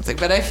flow or something.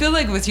 But I feel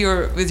like with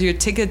your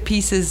ticket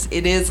pieces,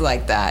 it is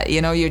like that.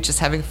 You're just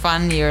having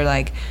fun. You're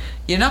like,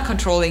 you're not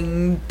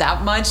controlling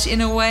that much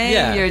in a way.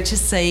 Yeah. You're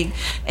just like,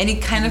 and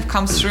it kind of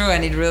comes through,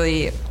 and it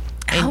really,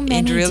 How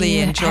many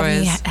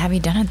enjoys. have you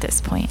done at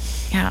this point?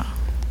 Yeah.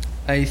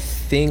 I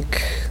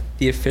think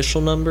the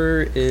official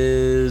number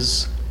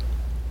is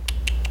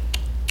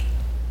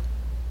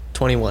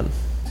 21.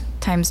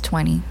 Times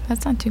 20.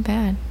 That's not too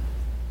bad.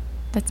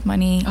 That's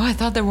money. Oh, I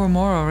thought there were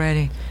more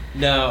already.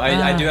 No,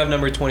 I do have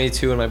number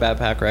 22 in my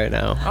backpack right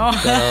now.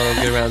 That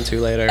I'll get around to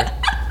later.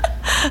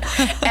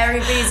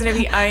 Everybody's gonna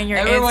be eyeing your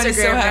Everyone Instagram is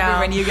so happy now.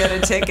 when you get a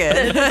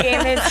ticket. The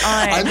game is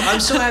on. I'm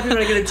so happy when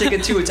I get a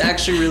ticket too. It's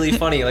actually really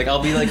funny. Like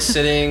I'll be like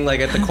sitting like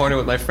at the corner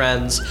with my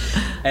friends,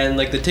 and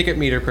like the ticket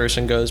meter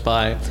person goes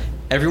by.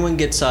 Everyone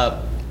gets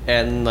up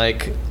and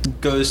like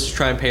goes to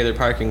try and pay their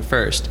parking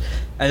first.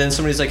 And then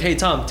somebody's like, "Hey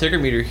Tom,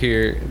 ticket meter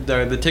here.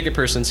 The ticket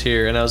person's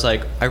here." And I was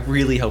like, "I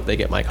really hope they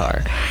get my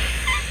car."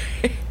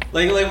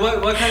 Like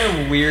what kind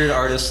of weird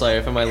artist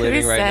life am I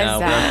living right says now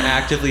where I'm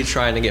actively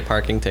trying to get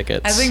parking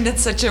tickets? I think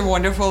that's such a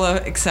wonderful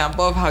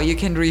example of how you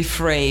can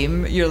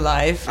reframe your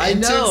life I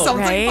into know,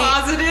 something right?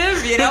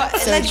 positive. You know,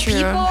 So like true.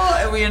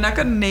 people, we are not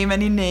going to name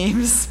any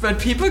names, but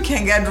people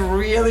can get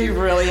really,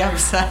 really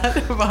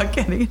upset about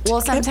getting. Well,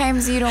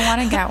 sometimes you don't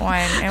want to get one,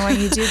 and when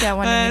you do get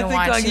one, and you don't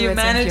want to, you it's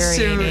managed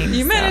infuriating.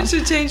 you managed so.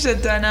 to change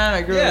that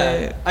dynamic, really.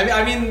 Yeah,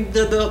 I mean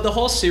the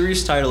whole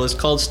series title is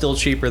called "Still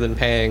Cheaper Than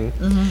Paying,"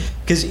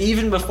 because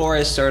even before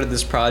I started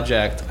this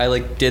project, I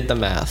like did the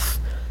math,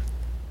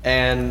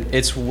 and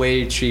it's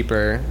way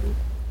cheaper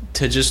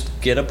to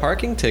just get a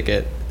parking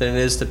ticket than it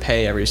is to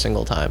pay every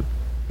single time.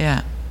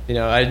 Yeah. You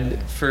know,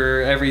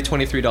 for every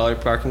 $23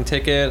 parking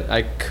ticket,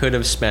 I could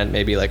have spent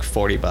maybe like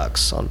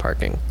 $40 on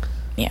parking.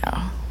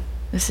 Yeah,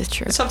 this is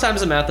true. And sometimes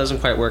the math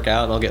doesn't quite work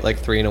out, and I'll get like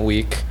 3 in a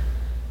week.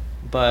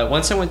 But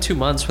once I went 2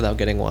 months without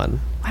getting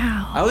one,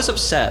 Wow. I was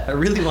upset. I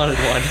really wanted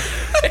one.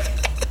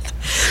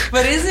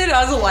 But isn't it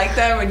also like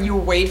that when you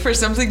wait for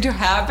something to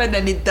happen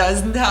and it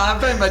doesn't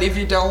happen, but if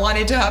you don't want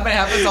it to happen, it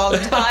happens all the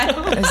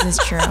time? This is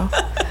true.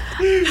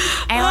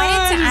 I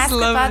wanted to ask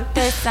about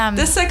this.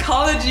 The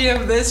psychology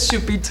of this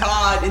should be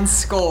taught in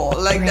school.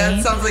 Like Right.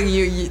 that's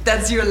something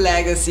that's your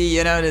legacy,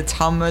 you know, the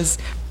Thomas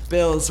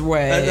Bill's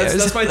way.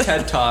 That's my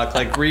TED Talk,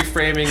 like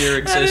reframing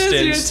your That is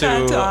your existence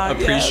TED to Talk,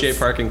 appreciate yes.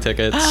 parking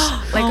tickets.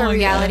 like Oh a my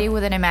reality God.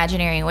 with an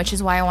imaginary, which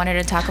is why I wanted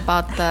to talk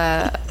about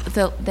the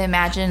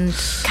imagined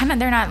kind of.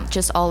 They're not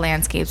just all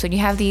landscapes, but you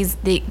have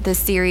the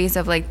series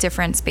of like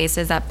different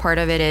spaces that part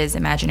of it is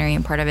imaginary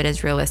and part of it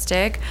is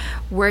realistic.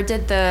 Where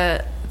did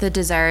the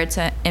desire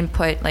to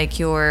input like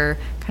your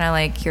kind of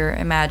like your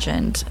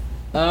imagined?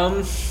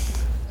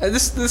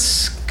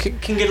 This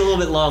can get a little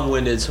bit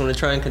long-winded, so I'm gonna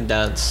try and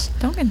condense.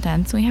 Don't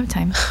condense. We have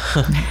time.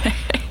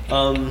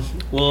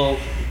 Well,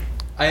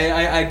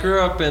 I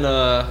grew up in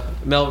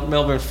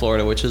Melbourne,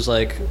 Florida, which is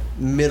like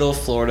middle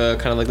Florida,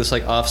 kind of like this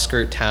like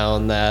off-skirt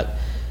town that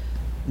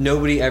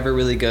nobody ever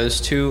really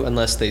goes to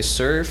unless they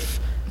surf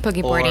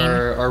Boogie boarding.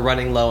 or are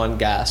running low on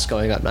gas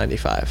going up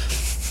 95.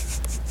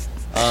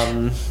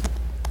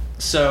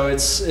 So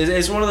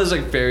it's one of those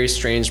like very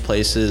strange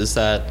places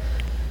that,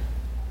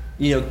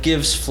 you know,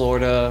 gives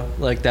Florida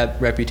like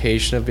that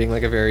reputation of being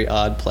like a very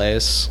odd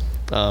place.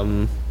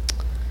 Well,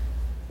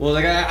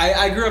 like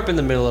I grew up in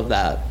the middle of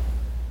that,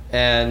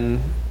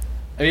 and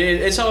I mean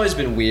it's always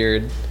been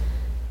weird,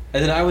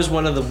 and then I was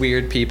one of the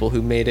weird people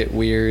who made it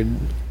weird,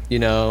 you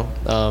know.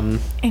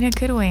 In a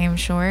good way, I'm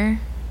sure.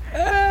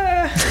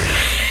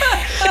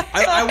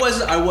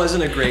 I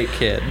wasn't a great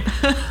kid.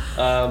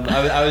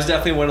 I was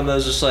definitely one of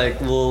those just like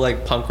little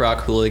like punk rock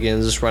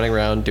hooligans just running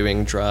around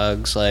doing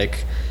drugs,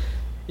 like.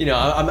 You know,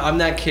 I'm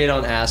that kid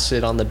on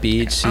acid on the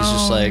beach who's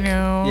just like,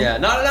 no. yeah,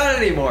 not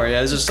anymore.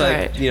 Yeah, it's just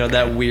like, Good. you know,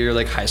 that weird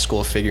like high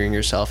school figuring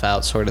yourself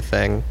out sort of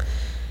thing.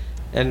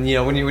 And you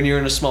know, when you're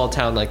in a small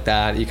town like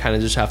that, you kind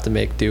of just have to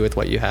make do with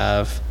what you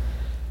have.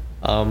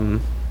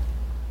 But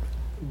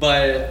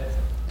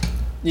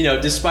you know,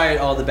 despite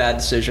all the bad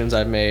decisions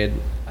I've made,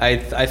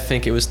 I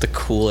think it was the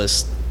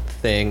coolest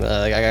thing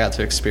like I got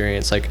to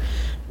experience, like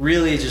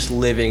really just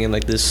living in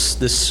like this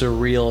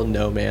surreal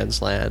no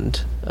man's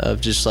land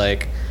of just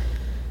like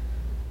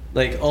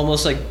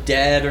almost like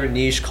dead or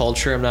niche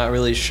culture. I'm not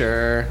really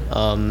sure.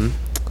 And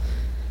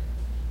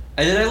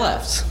then I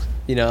left.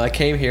 You know, I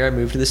came here, I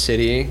moved to the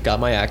city, got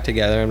my act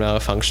together. I'm now a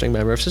functioning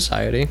member of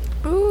society.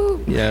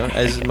 Ooh. You know,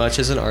 as much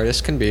as an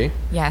artist can be.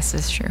 Yes,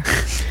 it's true.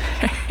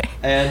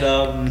 And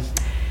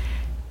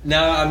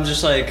now I'm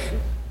just like,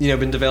 you know,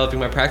 been developing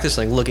my practice,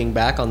 like looking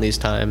back on these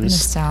times.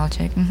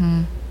 Nostalgic.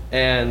 Mm-hmm.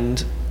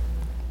 And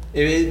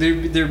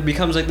there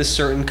becomes like this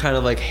certain kind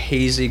of like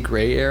hazy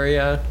gray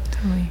area.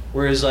 Totally.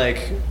 Whereas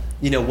like,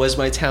 you know, was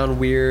my town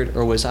weird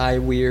or was I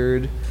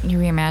weird? You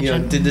reimagine. You know,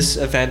 did this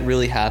event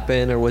really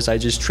happen or was I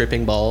just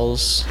tripping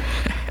balls?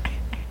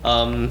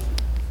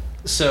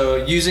 So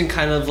using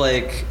kind of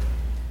like,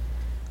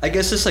 I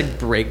guess this like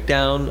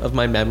breakdown of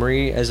my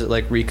memory as it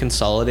like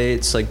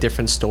reconsolidates like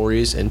different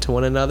stories into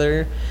one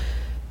another,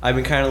 I've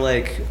been kind of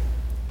like,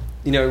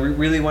 you know,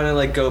 really want to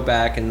like go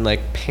back and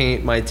like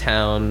paint my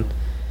town,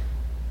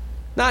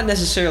 not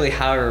necessarily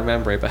how I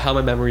remember it, but how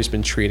my memory's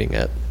been treating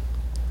it.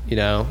 You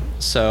know,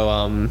 so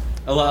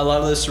a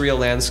lot of the surreal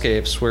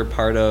landscapes were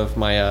part of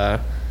my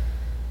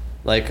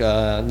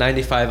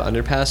 95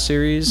 Underpass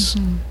series.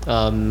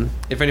 Mm-hmm.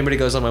 If anybody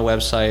goes on my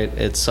website,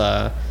 it's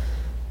the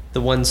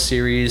one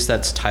series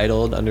that's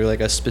titled under like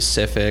a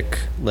specific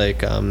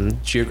like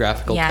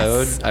geographical Yes.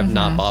 code. I've Mm-hmm.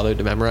 not bothered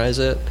to memorize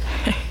it,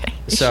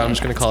 so I'm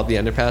just gonna call it the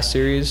Underpass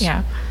series.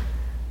 Yeah.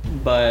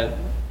 But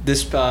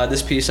this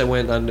piece I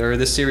went under,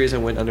 this series I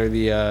went under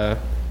the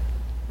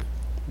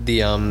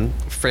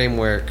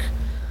framework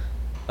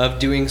of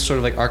doing sort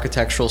of like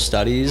architectural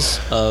studies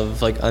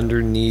of like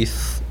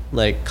underneath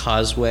like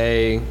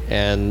causeway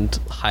and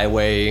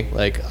highway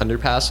like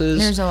underpasses.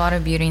 There's a lot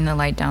of beauty in the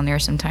light down there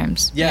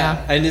sometimes.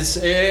 Yeah, and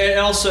it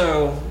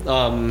also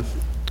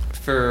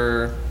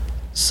for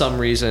some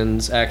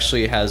reasons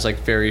actually has like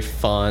very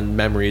fond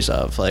memories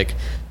of, like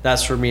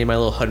that's where me and my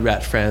little hood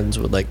rat friends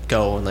would like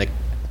go and like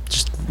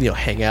just, you know,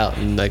 hang out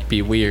and like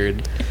be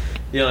weird.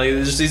 You know, like,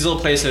 there's just these little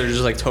places that are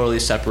just like totally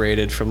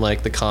separated from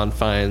like the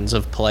confines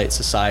of polite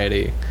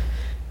society,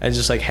 and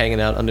just like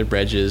hanging out under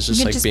bridges,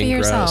 just like being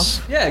gross.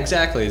 Yourself. Yeah,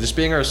 exactly, just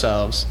being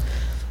ourselves.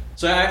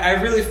 So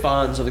I really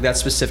fond of like that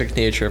specific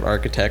nature of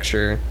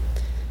architecture,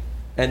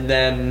 and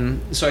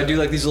then so I do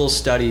like these little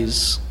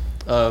studies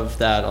of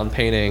that on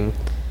painting,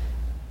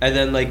 and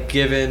then like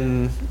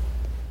given,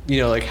 you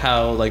know, like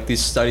how like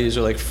these studies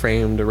are like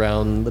framed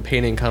around the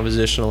painting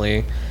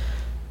compositionally,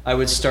 I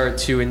would start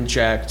to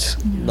inject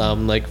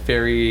like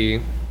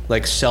very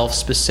like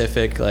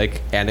self-specific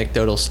like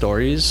anecdotal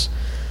stories.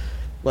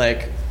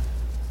 Like,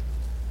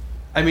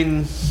 I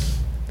mean,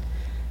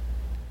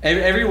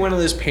 every one of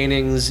those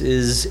paintings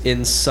is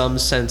in some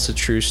sense a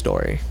true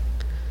story.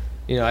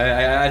 You know,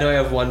 I know I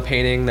have one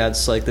painting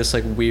that's like this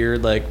like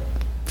weird like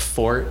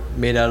fort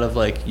made out of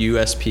like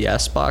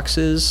USPS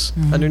boxes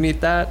underneath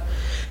that.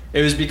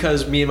 It was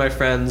because me and my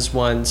friends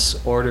once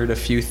ordered a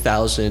few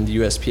thousand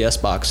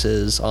USPS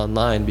boxes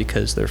online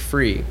because they're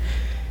free.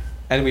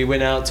 And we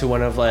went out to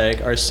one of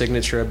like our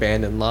signature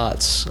abandoned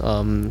lots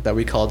that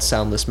we called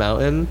Soundless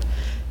Mountain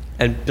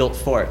and built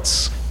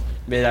forts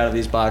made out of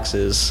these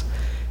boxes.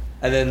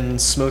 And then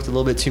smoked a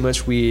little bit too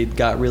much weed,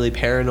 got really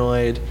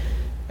paranoid,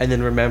 and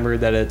then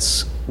remembered that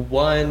it's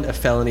one, a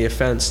felony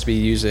offense to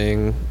be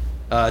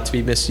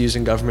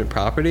misusing government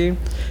property,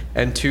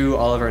 and two,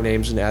 all of our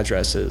names and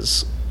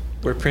addresses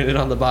were printed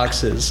on the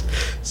boxes.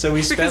 So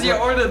we spent Because you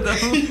ordered them.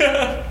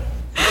 Yeah.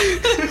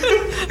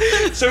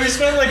 So we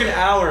spent like an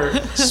hour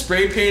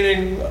spray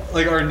painting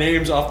like our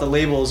names off the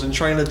labels and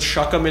trying to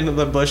chuck them into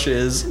the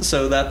bushes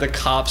so that the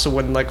cops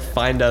wouldn't like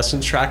find us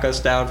and track us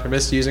down for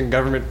misusing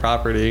government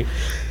property.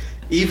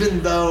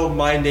 Even though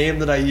my name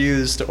that I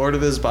used to order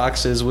those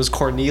boxes was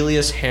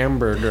Cornelius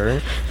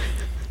Hamburger.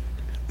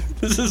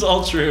 This is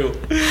all true.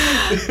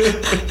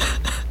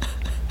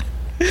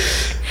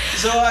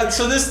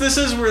 So this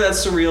is where that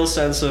surreal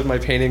sense of my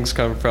paintings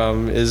come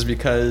from, is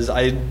because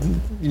I,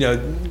 you know,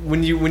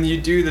 when you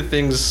do the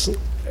things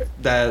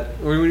that,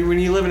 when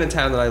you live in a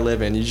town that I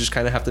live in, you just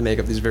kind of have to make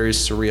up these very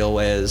surreal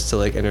ways to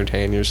like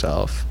entertain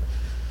yourself.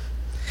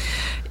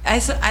 I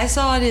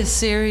saw this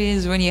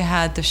series when you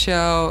had the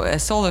show, a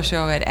solo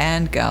show at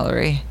Ant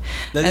Gallery.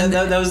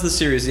 That was the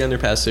series, the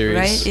Underpass series.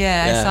 Right?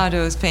 Yeah, I saw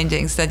those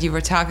paintings that you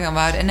were talking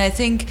about. And I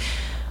think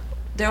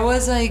there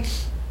was like,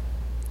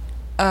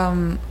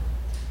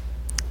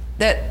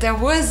 that there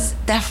was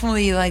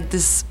definitely like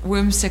this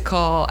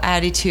whimsical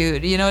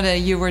attitude, you know, that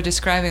you were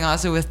describing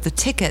also with the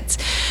tickets.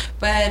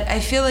 But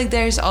I feel like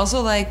there's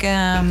also like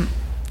a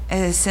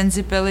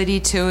sensibility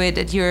to it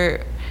that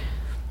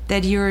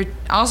you're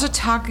also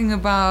talking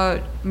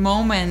about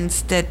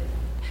moments that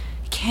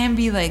can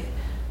be like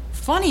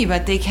funny,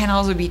 but they can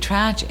also be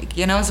tragic,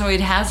 you know? So it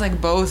has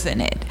like both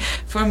in it.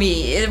 For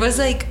me, it was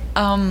like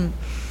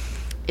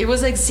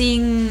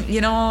seeing,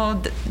 you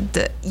know,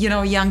 the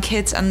young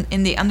kids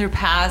in the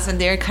underpass,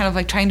 and they're kind of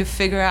like trying to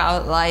figure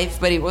out life,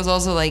 but it was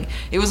also a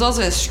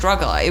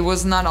struggle. It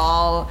was not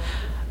all,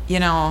 you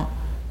know,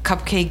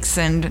 cupcakes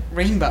and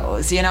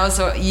rainbows, you know?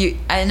 So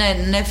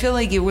I feel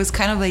like it was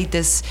kind of like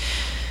this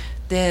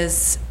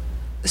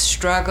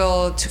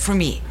struggle for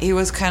me. It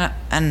was kind of,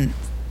 and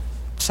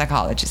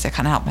psychologist, I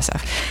can't help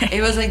myself.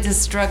 It was like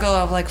this struggle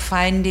of like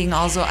finding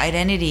also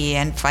identity,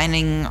 and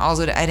finding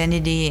also the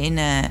identity in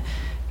a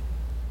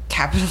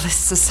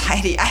capitalist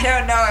society. I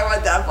don't know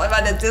what that,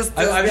 but it just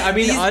I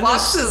mean, these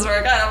boxes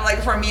were kind of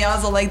like, for me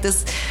also like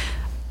this,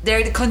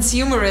 they're the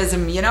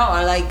consumerism, you know,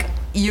 or like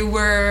you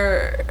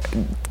were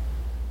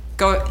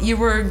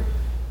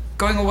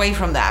going away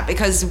from that,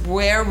 because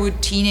where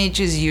would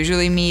teenagers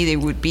usually meet? It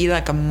would be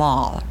like a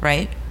mall,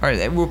 right? Or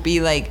it would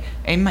be like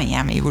in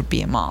Miami, it would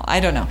be a mall. I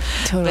don't know.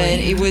 Totally. But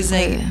it was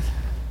like,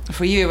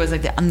 for you, it was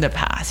like the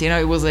underpass, you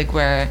know, it was like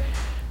where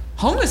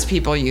homeless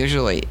people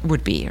usually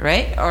would be,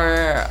 right?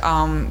 Or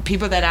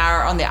people that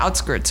are on the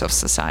outskirts of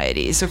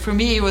society. So for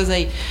me, it was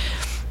like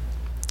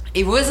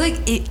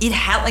it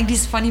had like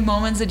these funny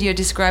moments that you're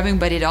describing,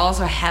 but it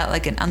also had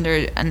like an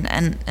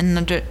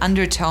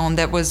undertone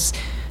that was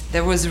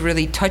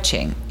really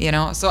touching, you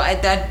know. So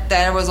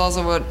that was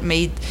also what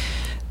made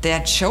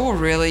that show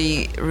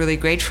really, really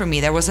great for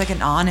me. There was like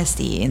an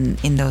honesty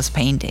in those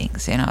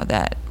paintings, you know,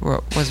 that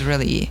was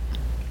really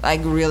I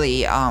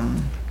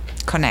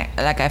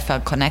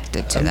felt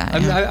connected to that.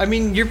 I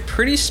mean, you're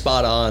pretty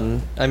spot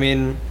on. I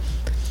mean,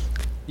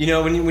 you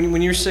know,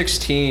 when you're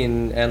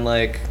 16 and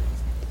like,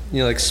 you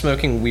know, like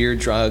smoking weird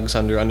drugs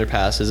under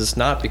underpasses, it's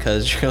not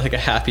because you're like a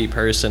happy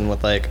person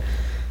with like,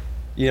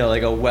 you know,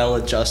 like a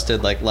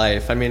well-adjusted like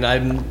life. I mean,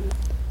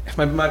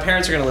 my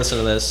parents are gonna listen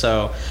to this,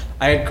 so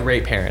I had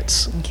great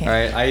parents. Okay. All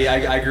right,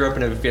 I grew up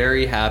in a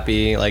very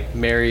happy, like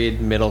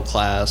married, middle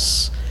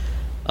class,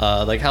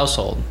 like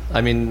household.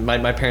 I mean,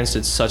 my parents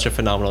did such a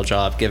phenomenal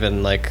job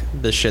given like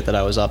the shit that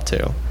I was up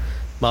to.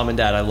 Mom and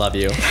Dad, I love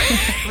you.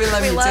 We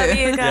love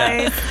you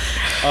guys.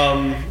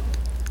 Yeah.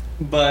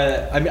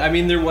 But I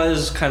mean, there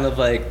was kind of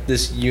like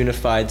this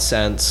unified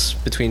sense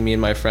between me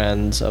and my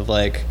friends of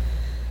like,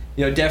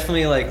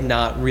 definitely like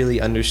not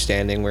really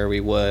understanding where we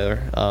were.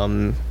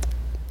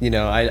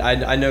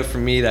 I know for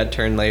me that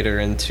turned later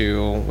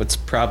into what's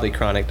probably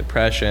chronic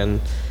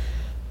depression.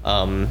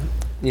 So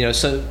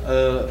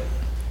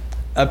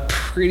a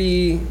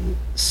pretty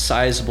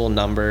sizable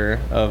number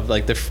of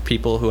like the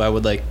people who I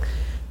would like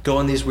go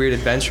on these weird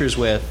adventures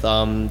with,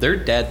 they're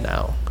dead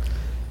now.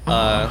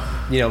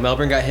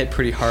 Melbourne got hit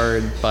pretty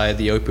hard by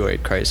the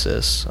opioid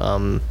crisis.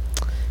 I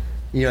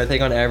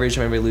think on average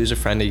maybe lose a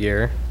friend a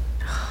year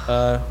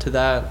to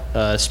that,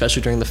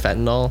 especially during the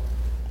fentanyl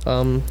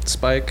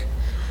spike.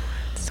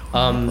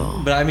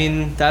 But I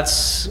mean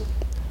that's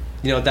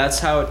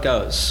how it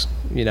goes.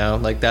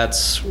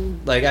 That's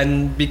like,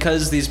 and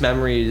because these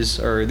memories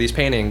or these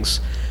paintings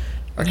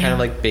are kind of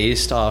like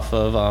based off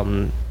of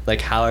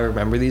like how I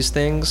remember these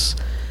things,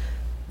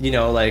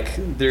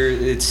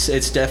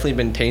 it's definitely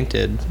been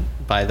tainted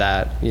by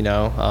that.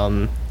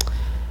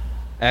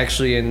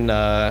 Actually in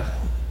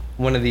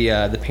one of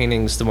the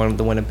paintings, the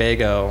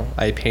Winnebago,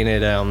 I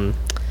painted under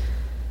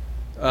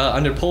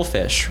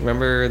polefish.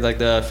 Remember like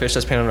the fish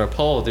that's painted under a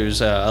pole?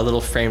 There's a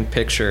little framed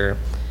picture,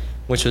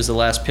 which was the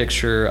last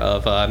picture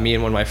of me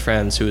and one of my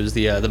friends, who was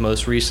the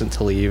most recent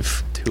to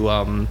leave, who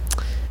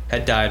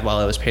had died while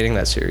I was painting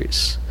that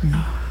series.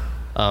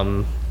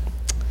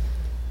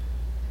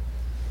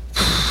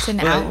 It's an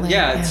outlet.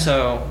 Yeah,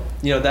 so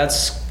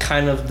that's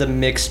kind of the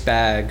mixed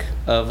bag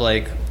of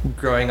like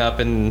growing up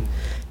in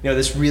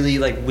this really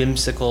like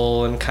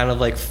whimsical and kind of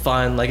like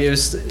fun. Like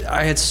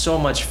I had so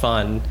much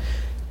fun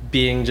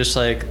being just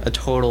like a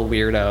total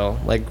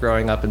weirdo, like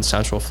growing up in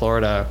Central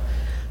Florida.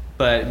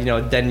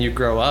 But then you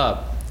grow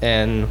up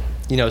and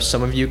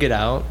some of you get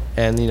out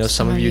and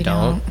some of you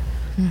don't.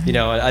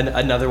 Mm-hmm.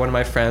 Another one of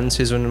my friends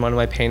who's in one of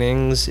my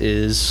paintings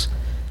is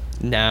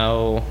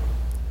now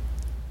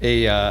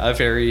a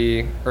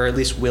very, or at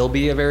least will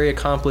be a very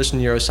accomplished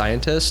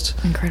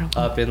neuroscientist. Incredible.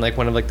 Up in like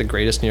one of like the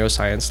greatest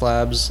neuroscience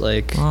labs,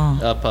 like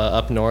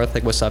up north.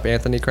 Like, what's up,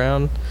 Anthony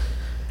Crown?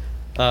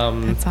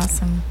 That's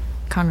awesome.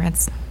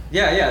 Congrats.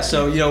 Yeah.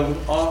 So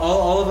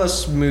all of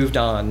us moved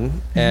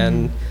on,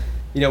 and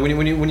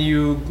when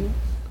you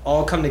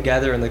all come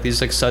together in like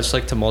these like such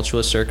like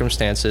tumultuous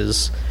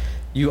circumstances,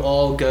 you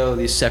all go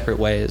these separate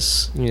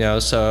ways.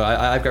 So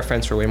I've got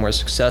friends who are way more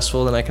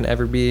successful than I can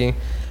ever be.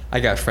 I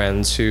got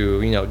friends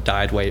who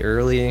died way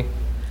early.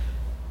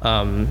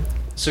 So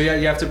yeah,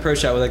 you have to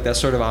approach that with like that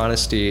sort of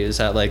honesty. Is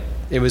that like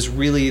it was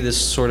really this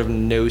sort of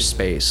no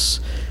space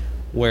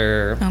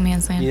where no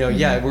man's land.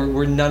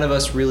 Where none of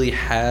us really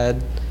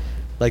had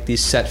like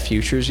these set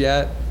futures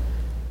yet.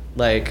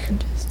 Like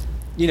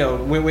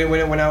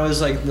when I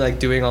was like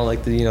doing all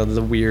like the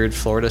the weird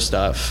Florida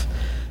stuff,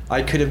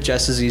 I could have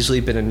just as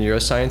easily been a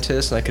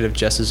neuroscientist, and I could have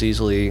just as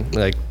easily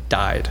like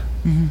died.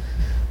 Mm-hmm.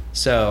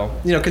 So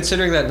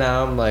considering that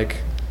now I'm like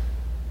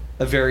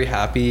a very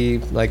happy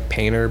like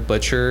painter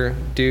butcher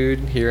dude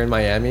here in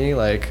Miami,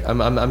 like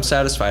I'm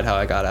satisfied how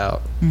I got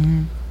out.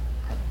 Mm-hmm.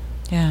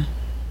 Yeah.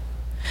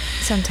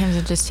 Sometimes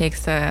it just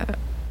takes the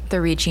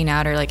reaching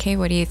out, or like, hey,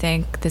 what do you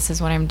think? This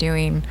is what I'm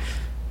doing.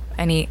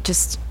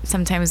 Just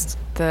sometimes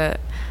the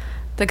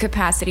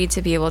capacity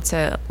to be able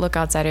to look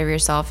outside of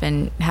yourself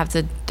and have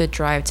the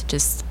drive to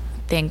just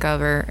think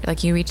of, or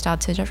like you reached out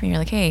to Jeffrey and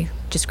you're like, hey,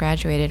 just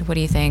graduated, what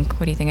do you think?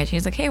 And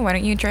she's like, hey, why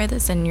don't you try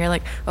this? And you're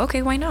like,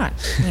 okay, why not?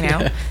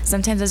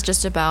 Sometimes it's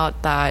just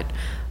about that.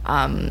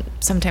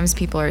 Sometimes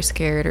people are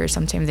scared, or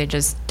sometimes they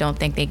just don't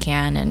think they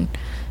can, and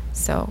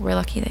so we're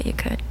lucky that you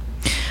could.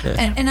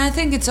 Yeah. And I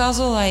think it's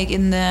also like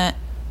in that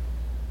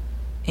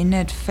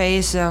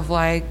phase of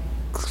like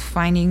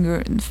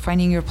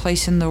finding your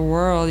place in the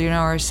world,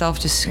 or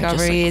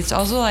self-discovery. It's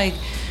also like,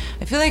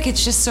 I feel like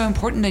it's just so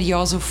important that you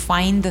also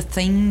find the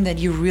thing that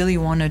you really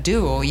want to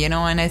do,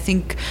 and I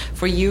think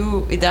for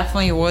you it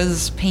definitely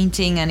was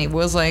painting, and it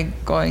was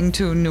like going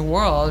to a new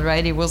world,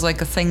 right? It was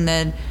like a thing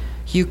that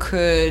you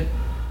could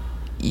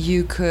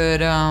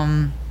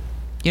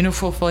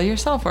fulfill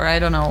yourself, or I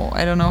don't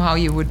know how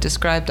you would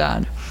describe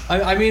that.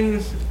 I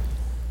mean,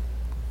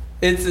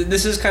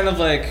 this is kind of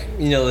like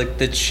like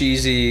the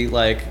cheesy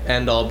like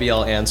end all be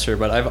all answer,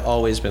 but I've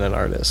always been an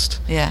artist.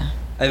 Yeah.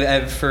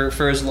 I've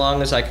for as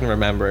long as I can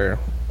remember,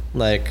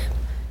 like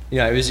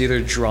I was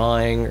either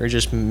drawing or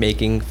just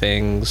making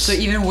things. So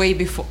even way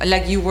before,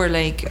 like you were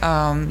like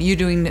you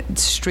doing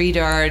street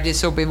art,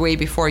 so way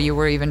before you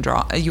were even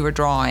you were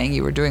drawing,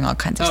 you were doing all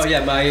kinds of stuff. Oh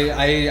yeah,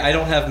 I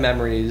don't have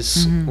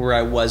memories where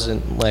I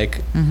wasn't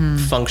like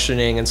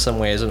functioning in some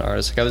way as an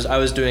artist. Like I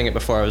was doing it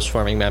before I was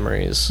forming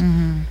memories.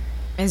 Mm-hmm.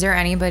 Is there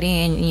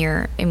anybody in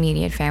your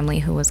immediate family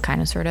who was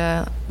kind of sort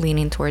of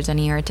leaning towards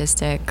any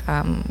artistic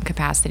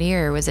capacity,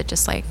 or was it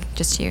just you,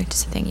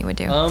 just a thing you would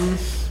do?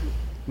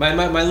 My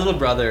little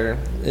brother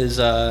is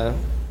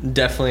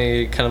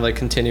definitely kind of like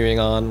continuing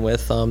on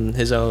with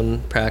his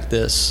own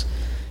practice.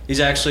 He's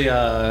actually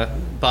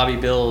Bobby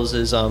Bills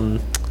is in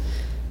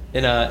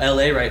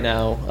LA right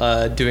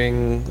now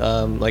doing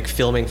like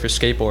filming for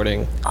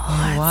skateboarding.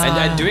 Oh, wow.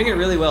 And doing it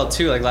really well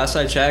too. Like last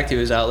I checked, he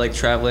was out like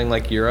traveling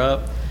like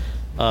Europe.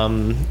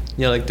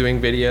 Like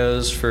doing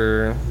videos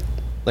for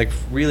like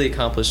really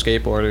accomplished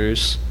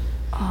skateboarders.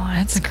 Oh,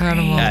 That's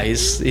incredible. Yeah,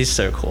 he's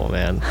so cool,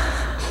 man.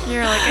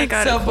 You're like, I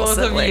got So a cool both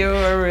of sibling. you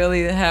are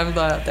really have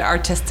the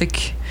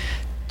artistic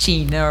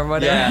gene or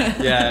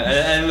whatever. Yeah,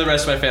 yeah, and the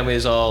rest of my family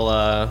is all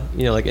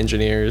like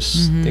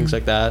engineers, things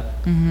like that.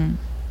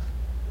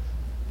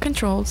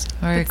 Controls.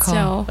 Very but cool.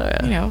 Still,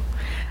 Oh, yeah.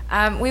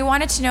 We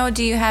wanted to know,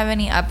 do you have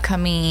any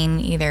upcoming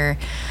either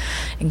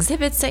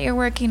exhibits that you're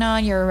working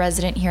on? You're a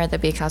resident here at the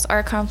Big House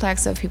Art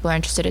Complex, so if people are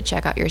interested to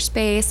check out your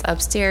space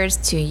upstairs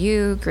to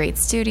you, great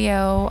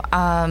studio.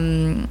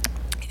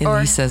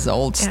 Elisa's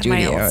old Yeah, my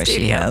studio. old She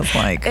studio. has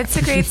like It's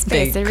a great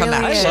space. big It really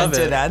connection is. I love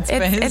to it. that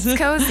space. It's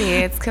cozy.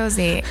 It's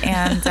cozy,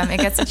 and it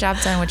gets the job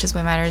done, which is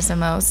what matters the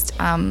most.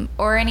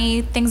 Or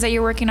any things that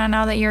you're working on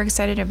now that you're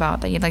excited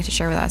about that you'd like to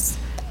share with us?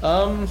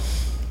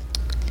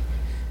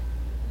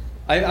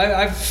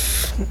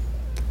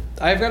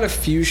 I've got a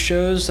few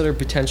shows that are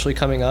potentially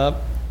coming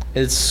up.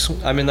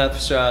 I'm in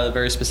that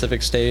very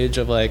specific stage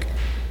of like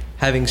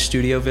having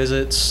studio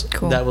visits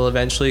Cool. that will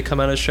eventually come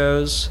out of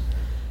shows.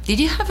 Did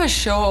you have a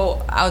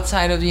show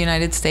outside of the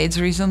United States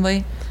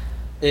recently?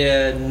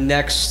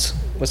 It's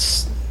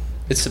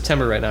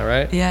September right now,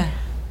 right? Yeah.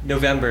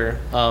 November,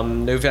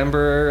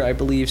 I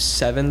believe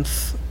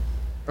 7th,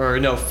 or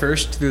no,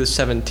 1st through the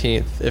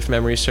 17th, if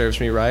memory serves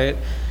me right.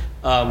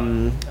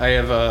 I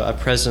have a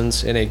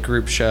presence in a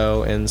group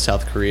show in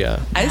South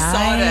Korea. I saw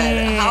that.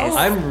 Nice. How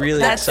I'm really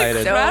That's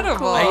excited. so incredible.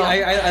 cool.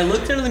 I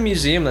looked into the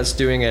museum that's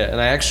doing it,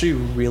 and I actually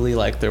really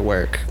like their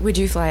work. Would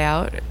you fly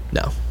out?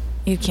 No.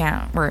 You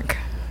can't work.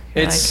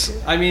 You're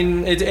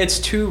It's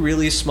two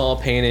really small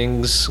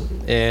paintings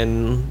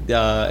in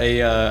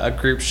a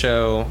group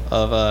show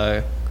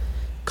of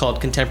called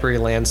Contemporary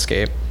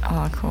Landscape.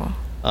 oh, cool.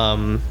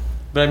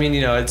 But I mean,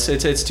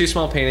 it's two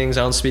small paintings.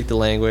 I don't speak the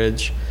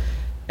language,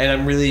 and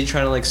I'm really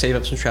trying to like save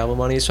up some travel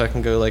money so I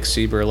can go like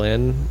see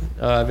Berlin.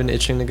 I've been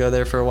itching to go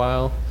there for a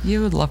while.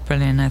 You would love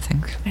Berlin, I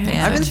think. I think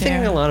Yeah. I've been too.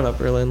 thinking a lot about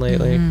Berlin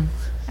lately.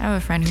 I have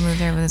a friend who moved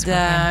there with his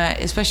girlfriend.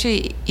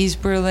 Especially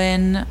East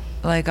Berlin,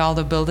 like all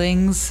the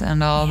buildings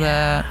and all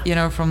the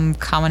from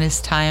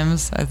communist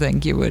times. I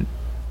think you would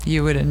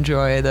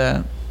enjoy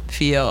the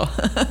feel.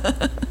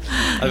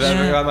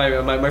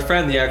 My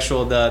friend, the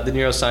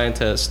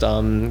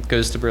neuroscientist,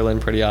 goes to Berlin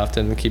pretty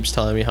often and keeps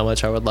telling me how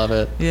much I would love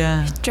it.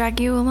 Yeah. Drag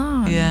you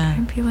along. Yeah.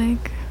 I'd be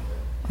like,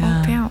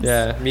 Yeah. oh, bounce.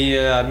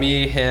 Yeah,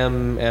 me,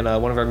 him, and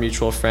one of our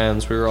mutual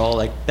friends. We were all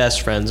like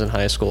best friends in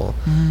high school.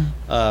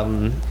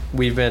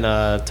 We've been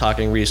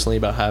talking recently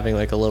about having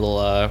like a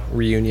little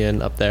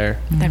reunion up there,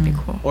 That'd be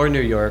cool. or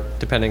New York,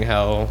 depending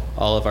how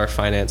all of our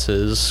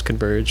finances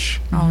converge.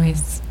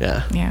 Always.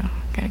 Yeah. Yeah.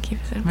 Gotta keep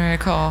it simple. Very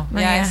cool.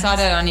 Yeah, Yeah. I saw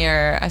that on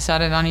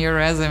your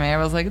resume. I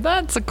was like,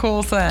 that's a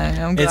cool thing.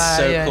 I'm glad. It's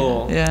so yeah,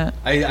 cool. Yeah.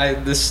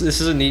 This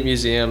is a neat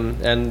museum,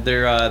 and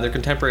their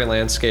contemporary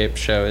landscape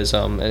show is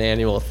an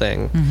annual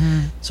thing.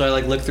 So I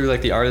like looked through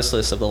like the artist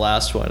list of the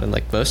last one, and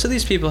like most of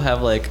these people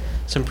have like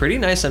some pretty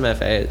nice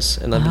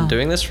MFAs, and I've been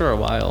doing this for a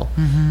while.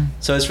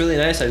 So it's really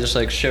nice. I just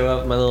like show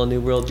up my little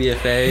New World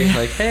BFA,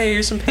 like, hey,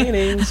 here's some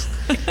paintings.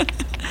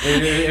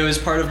 It was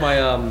part of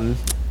my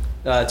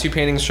two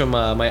paintings from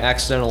my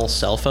accidental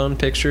cell phone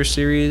picture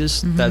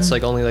series. That's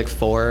like only like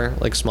 4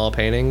 like small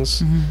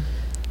paintings.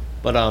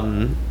 But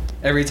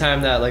every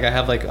time that like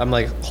I'm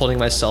like holding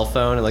my cell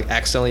phone and like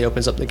accidentally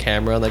opens up the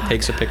camera and like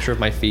takes a picture of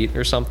my feet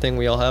or something,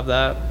 we all have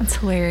that. That's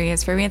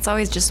hilarious. For me, it's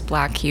always just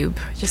black cube.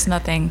 Just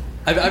nothing.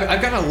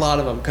 I've got a lot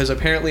of them because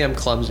apparently I'm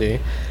clumsy.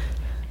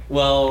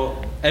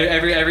 Well,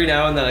 every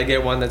now and then I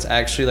get one that's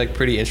actually like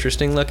pretty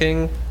interesting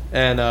looking.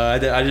 And I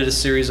did a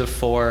series of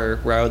 4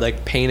 where I would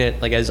like paint it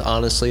like as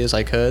honestly as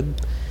I could.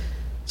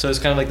 So it's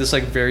kind of like this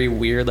like very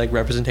weird like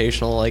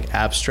representational like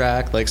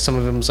abstract. Like some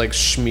of them's like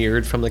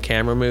smeared from the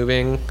camera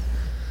moving.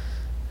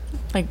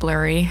 Like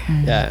blurry.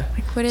 Yeah.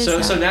 Like, what is so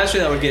that? so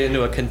naturally that would get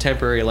into a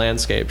contemporary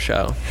landscape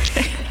show.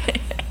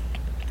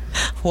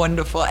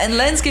 Wonderful. And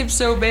landscape's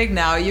so big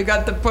now. You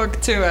got the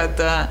book too at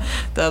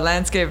the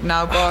Landscape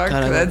Now book.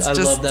 God, That's I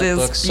just love that this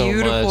book so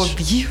beautiful, much.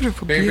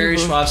 beautiful, Barry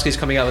beautiful. Schwabsky's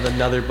coming out with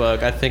another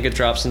book. I think it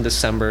drops in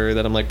December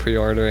that I'm like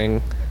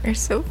pre-ordering. You're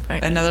so funny.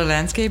 Another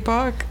landscape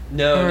book?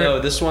 No,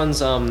 this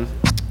one's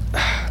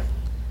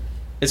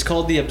it's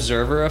called The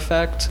Observer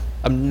Effect.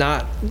 I'm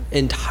not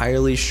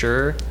entirely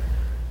sure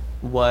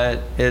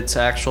what its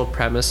actual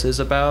premise is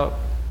about,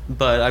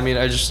 but I mean,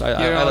 I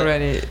You're like-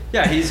 already.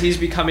 yeah, he's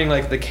becoming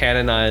like the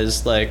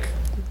canonized like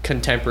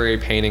contemporary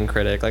painting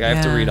critic. Like I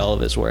have to Yeah. read all of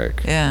his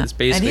work. Yeah. It's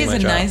basically and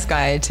he's my a job. nice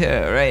guy too,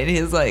 right?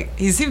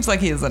 He seems like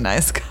he's a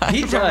nice guy.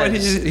 He from what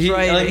does. he's He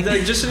writing.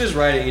 like just in his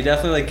writing, he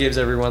definitely like gives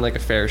everyone like a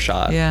fair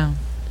shot. Yeah.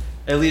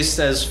 At least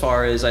as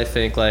far as I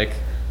think like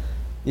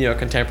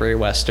contemporary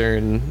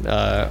Western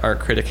art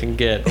critic can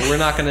get. But we're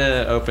not going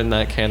to open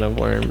that can of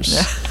worms.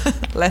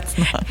 Let's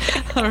not.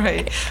 All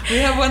right. We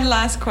have one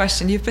last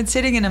question. You've been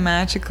sitting in a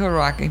magical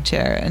rocking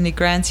chair and it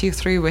grants you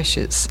 3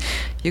 wishes.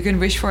 You can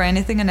wish for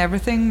anything and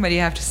everything, but you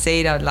have to say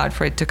it out loud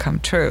for it to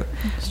come true.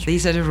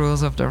 These are the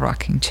rules of the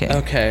rocking chair.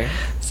 Okay.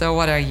 So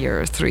what are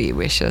your 3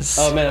 wishes?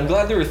 Oh man, I'm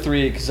glad there were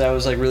 3 because I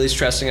was like really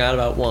stressing out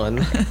about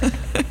one.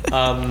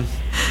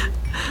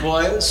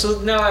 Well, so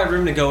now I have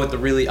room to go with the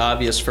really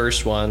obvious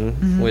first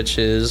one, which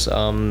is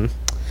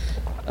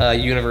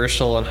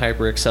universal and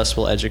hyper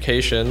accessible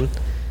education,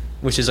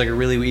 which is like a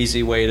really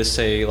easy way to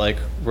say like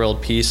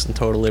world peace and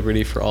total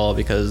liberty for all,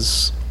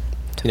 because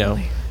you know,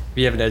 if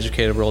you have an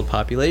educated world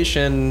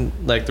population,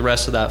 like the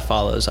rest of that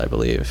follows, I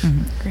believe.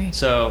 Great.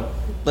 So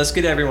let's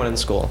get everyone in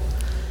school.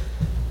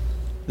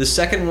 The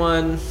second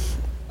one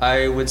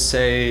I would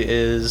say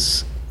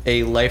is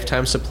a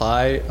lifetime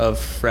supply of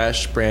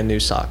fresh, brand new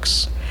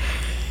socks.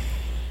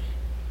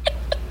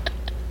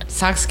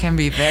 Socks can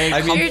be very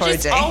comforting. You're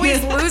just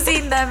always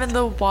losing them in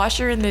the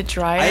washer and the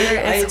dryer.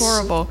 It's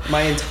horrible.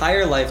 My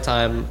entire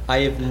lifetime, I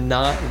have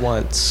not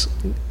once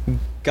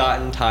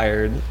gotten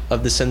tired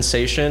of the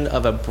sensation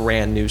of a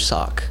brand new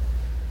sock.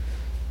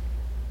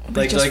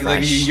 Like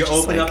you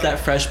open up that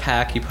fresh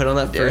pack, you put on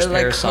that first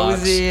pair of socks,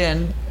 cozy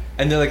and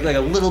they're like a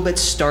little bit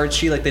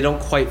starchy, like they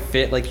don't quite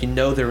fit, like you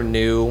know they're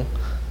new,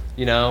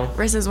 you know.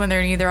 Versus when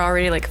they're new, they're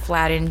already like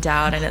flattened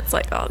down, and it's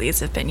like, oh, these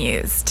have been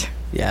used.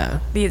 Yeah.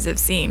 These have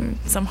seen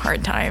some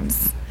hard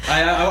times.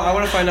 I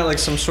want to find out like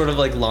some sort of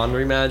like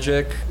laundry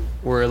magic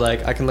where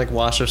like I can like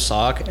wash a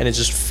sock and it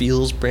just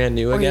feels brand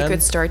new again. Or you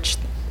could starch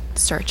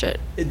it.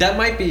 That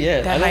might be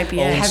it. That might be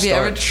it. Have you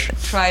ever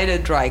tried a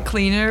dry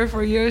cleaner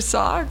for your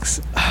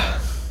socks?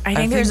 I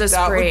think there's a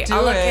spray.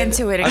 I'll look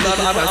into it. And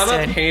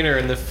I'm a painter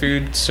in the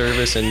food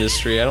service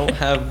industry. I don't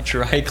have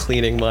dry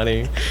cleaning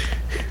money.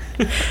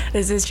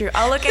 This is true.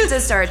 I'll look into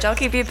starch. I'll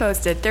keep you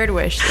posted. Third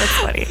wish. That's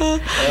funny.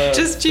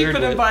 Just cheaper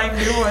than buying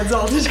new ones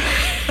all the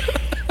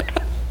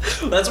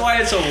time. That's why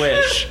it's a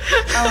wish.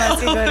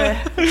 Unless you go to...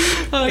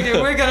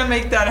 Okay, we're gonna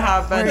make that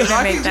happen. We're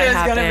gonna make that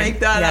happen. Gonna make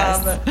that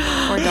happen.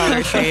 Or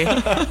Dollar Tree.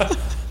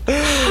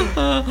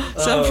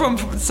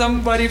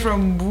 Somebody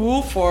from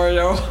Woolford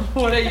or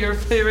what are your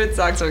favorite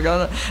socks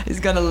is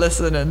gonna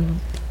listen and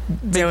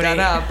make that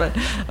happen.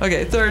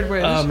 Okay, third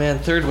wish. Oh man,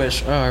 third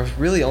wish. Oh, I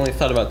really only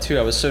thought about two.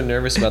 I was so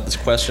nervous about this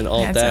question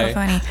all day. That's so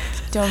funny.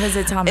 Don't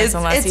visit Thomas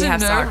unless you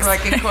have socks. It's a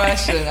nerve-wracking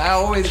question. I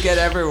always get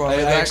everyone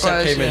with that I accept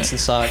question. payments in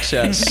socks,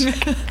 yes.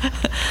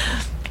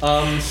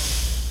 God,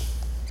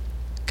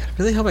 I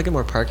really hope I get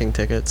more parking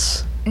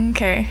tickets.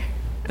 Okay.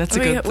 That's a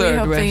good third We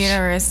hope wish. the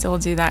universe will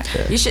do that.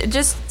 Yeah. You should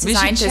just We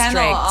design should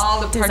channel district. all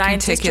the parking Design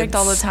tickets. district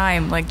all the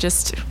time. Like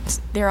just,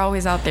 they're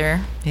always out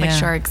there like Yeah.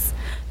 sharks.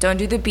 Don't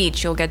do the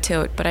beach, you'll get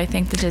towed. But I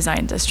think the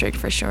design district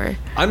for sure.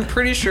 I'm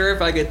pretty sure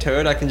if I get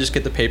towed, I can just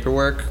get the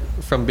paperwork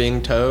from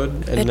being towed.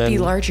 And It'd then, be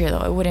larger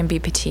though. It wouldn't be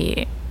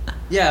petite.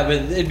 Yeah, but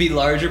it'd be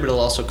larger, but it'll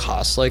also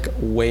cost like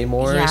way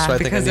more. Yeah, so I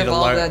think because I need of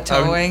all the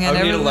towing I would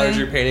and need a larger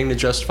everything. painting to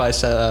justify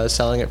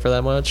selling it for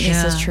that much.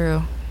 This is Yeah.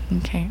 true.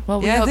 Okay.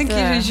 Well, we Yeah, I hope think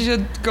you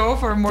should go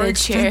for more the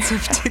chair-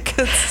 expensive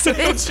tickets. the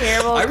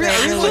chair will I really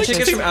grant like your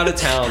tickets from out of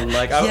town.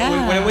 Like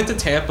Yeah. when I went to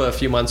Tampa a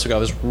few months ago, I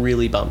was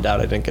really bummed out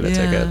I didn't get a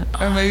ticket.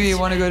 Or maybe you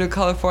want to go to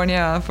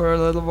California for a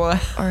little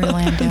while.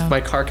 Orlando. My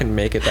car can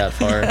make it that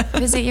far.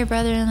 Visit your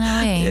brother in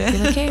LA. Be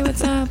like, hey,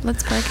 what's up?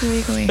 Let's park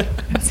illegally.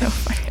 It's so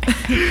funny.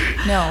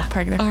 No,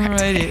 park the car.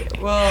 Alrighty.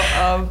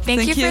 Well,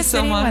 Thank you for so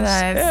sitting much with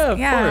us.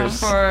 Yeah, of course.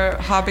 for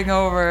hopping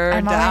over,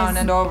 I'm down always-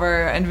 and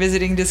over, and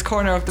visiting this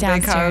corner of the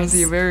big house. Downstairs.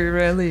 You very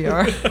rarely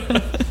are.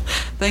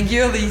 Thank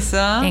you,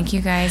 Elisa. Thank you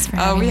guys for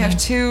having We me. have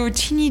two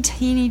teeny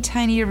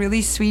tiny,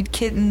 really sweet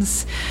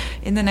kittens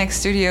in the next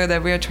studio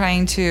that we are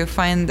trying to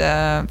find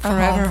a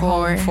forever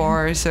home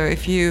for. So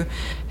if you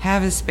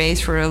have a space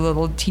for a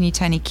little teeny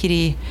tiny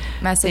kitty,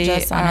 Message they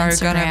us on are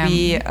Instagram. gonna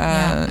be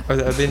Yeah. Are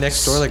they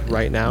next door like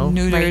right now?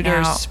 neutered Right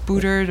or now.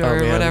 spootered or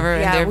man. whatever.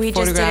 and Yeah, they're we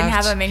just didn't have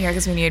photographed. them in here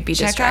because we knew it'd be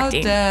Check out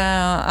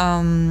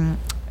distracting.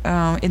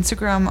 the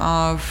Instagram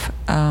of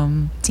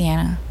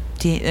Deanna.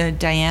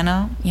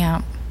 Diana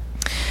Yeah.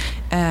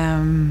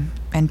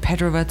 and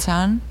Pedro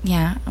Vatsan.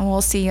 Yeah. And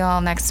we'll see you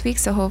all next week.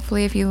 So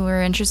hopefully if you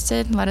were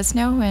interested, let us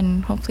know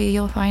and hopefully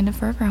you'll find a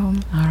forever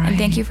home. All right. And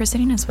thank you for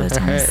sitting us with us.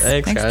 All right,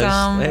 thanks Thanks, guys.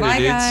 Tom. Later, Bye,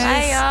 dudes. guys.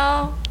 Bye,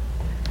 y'all.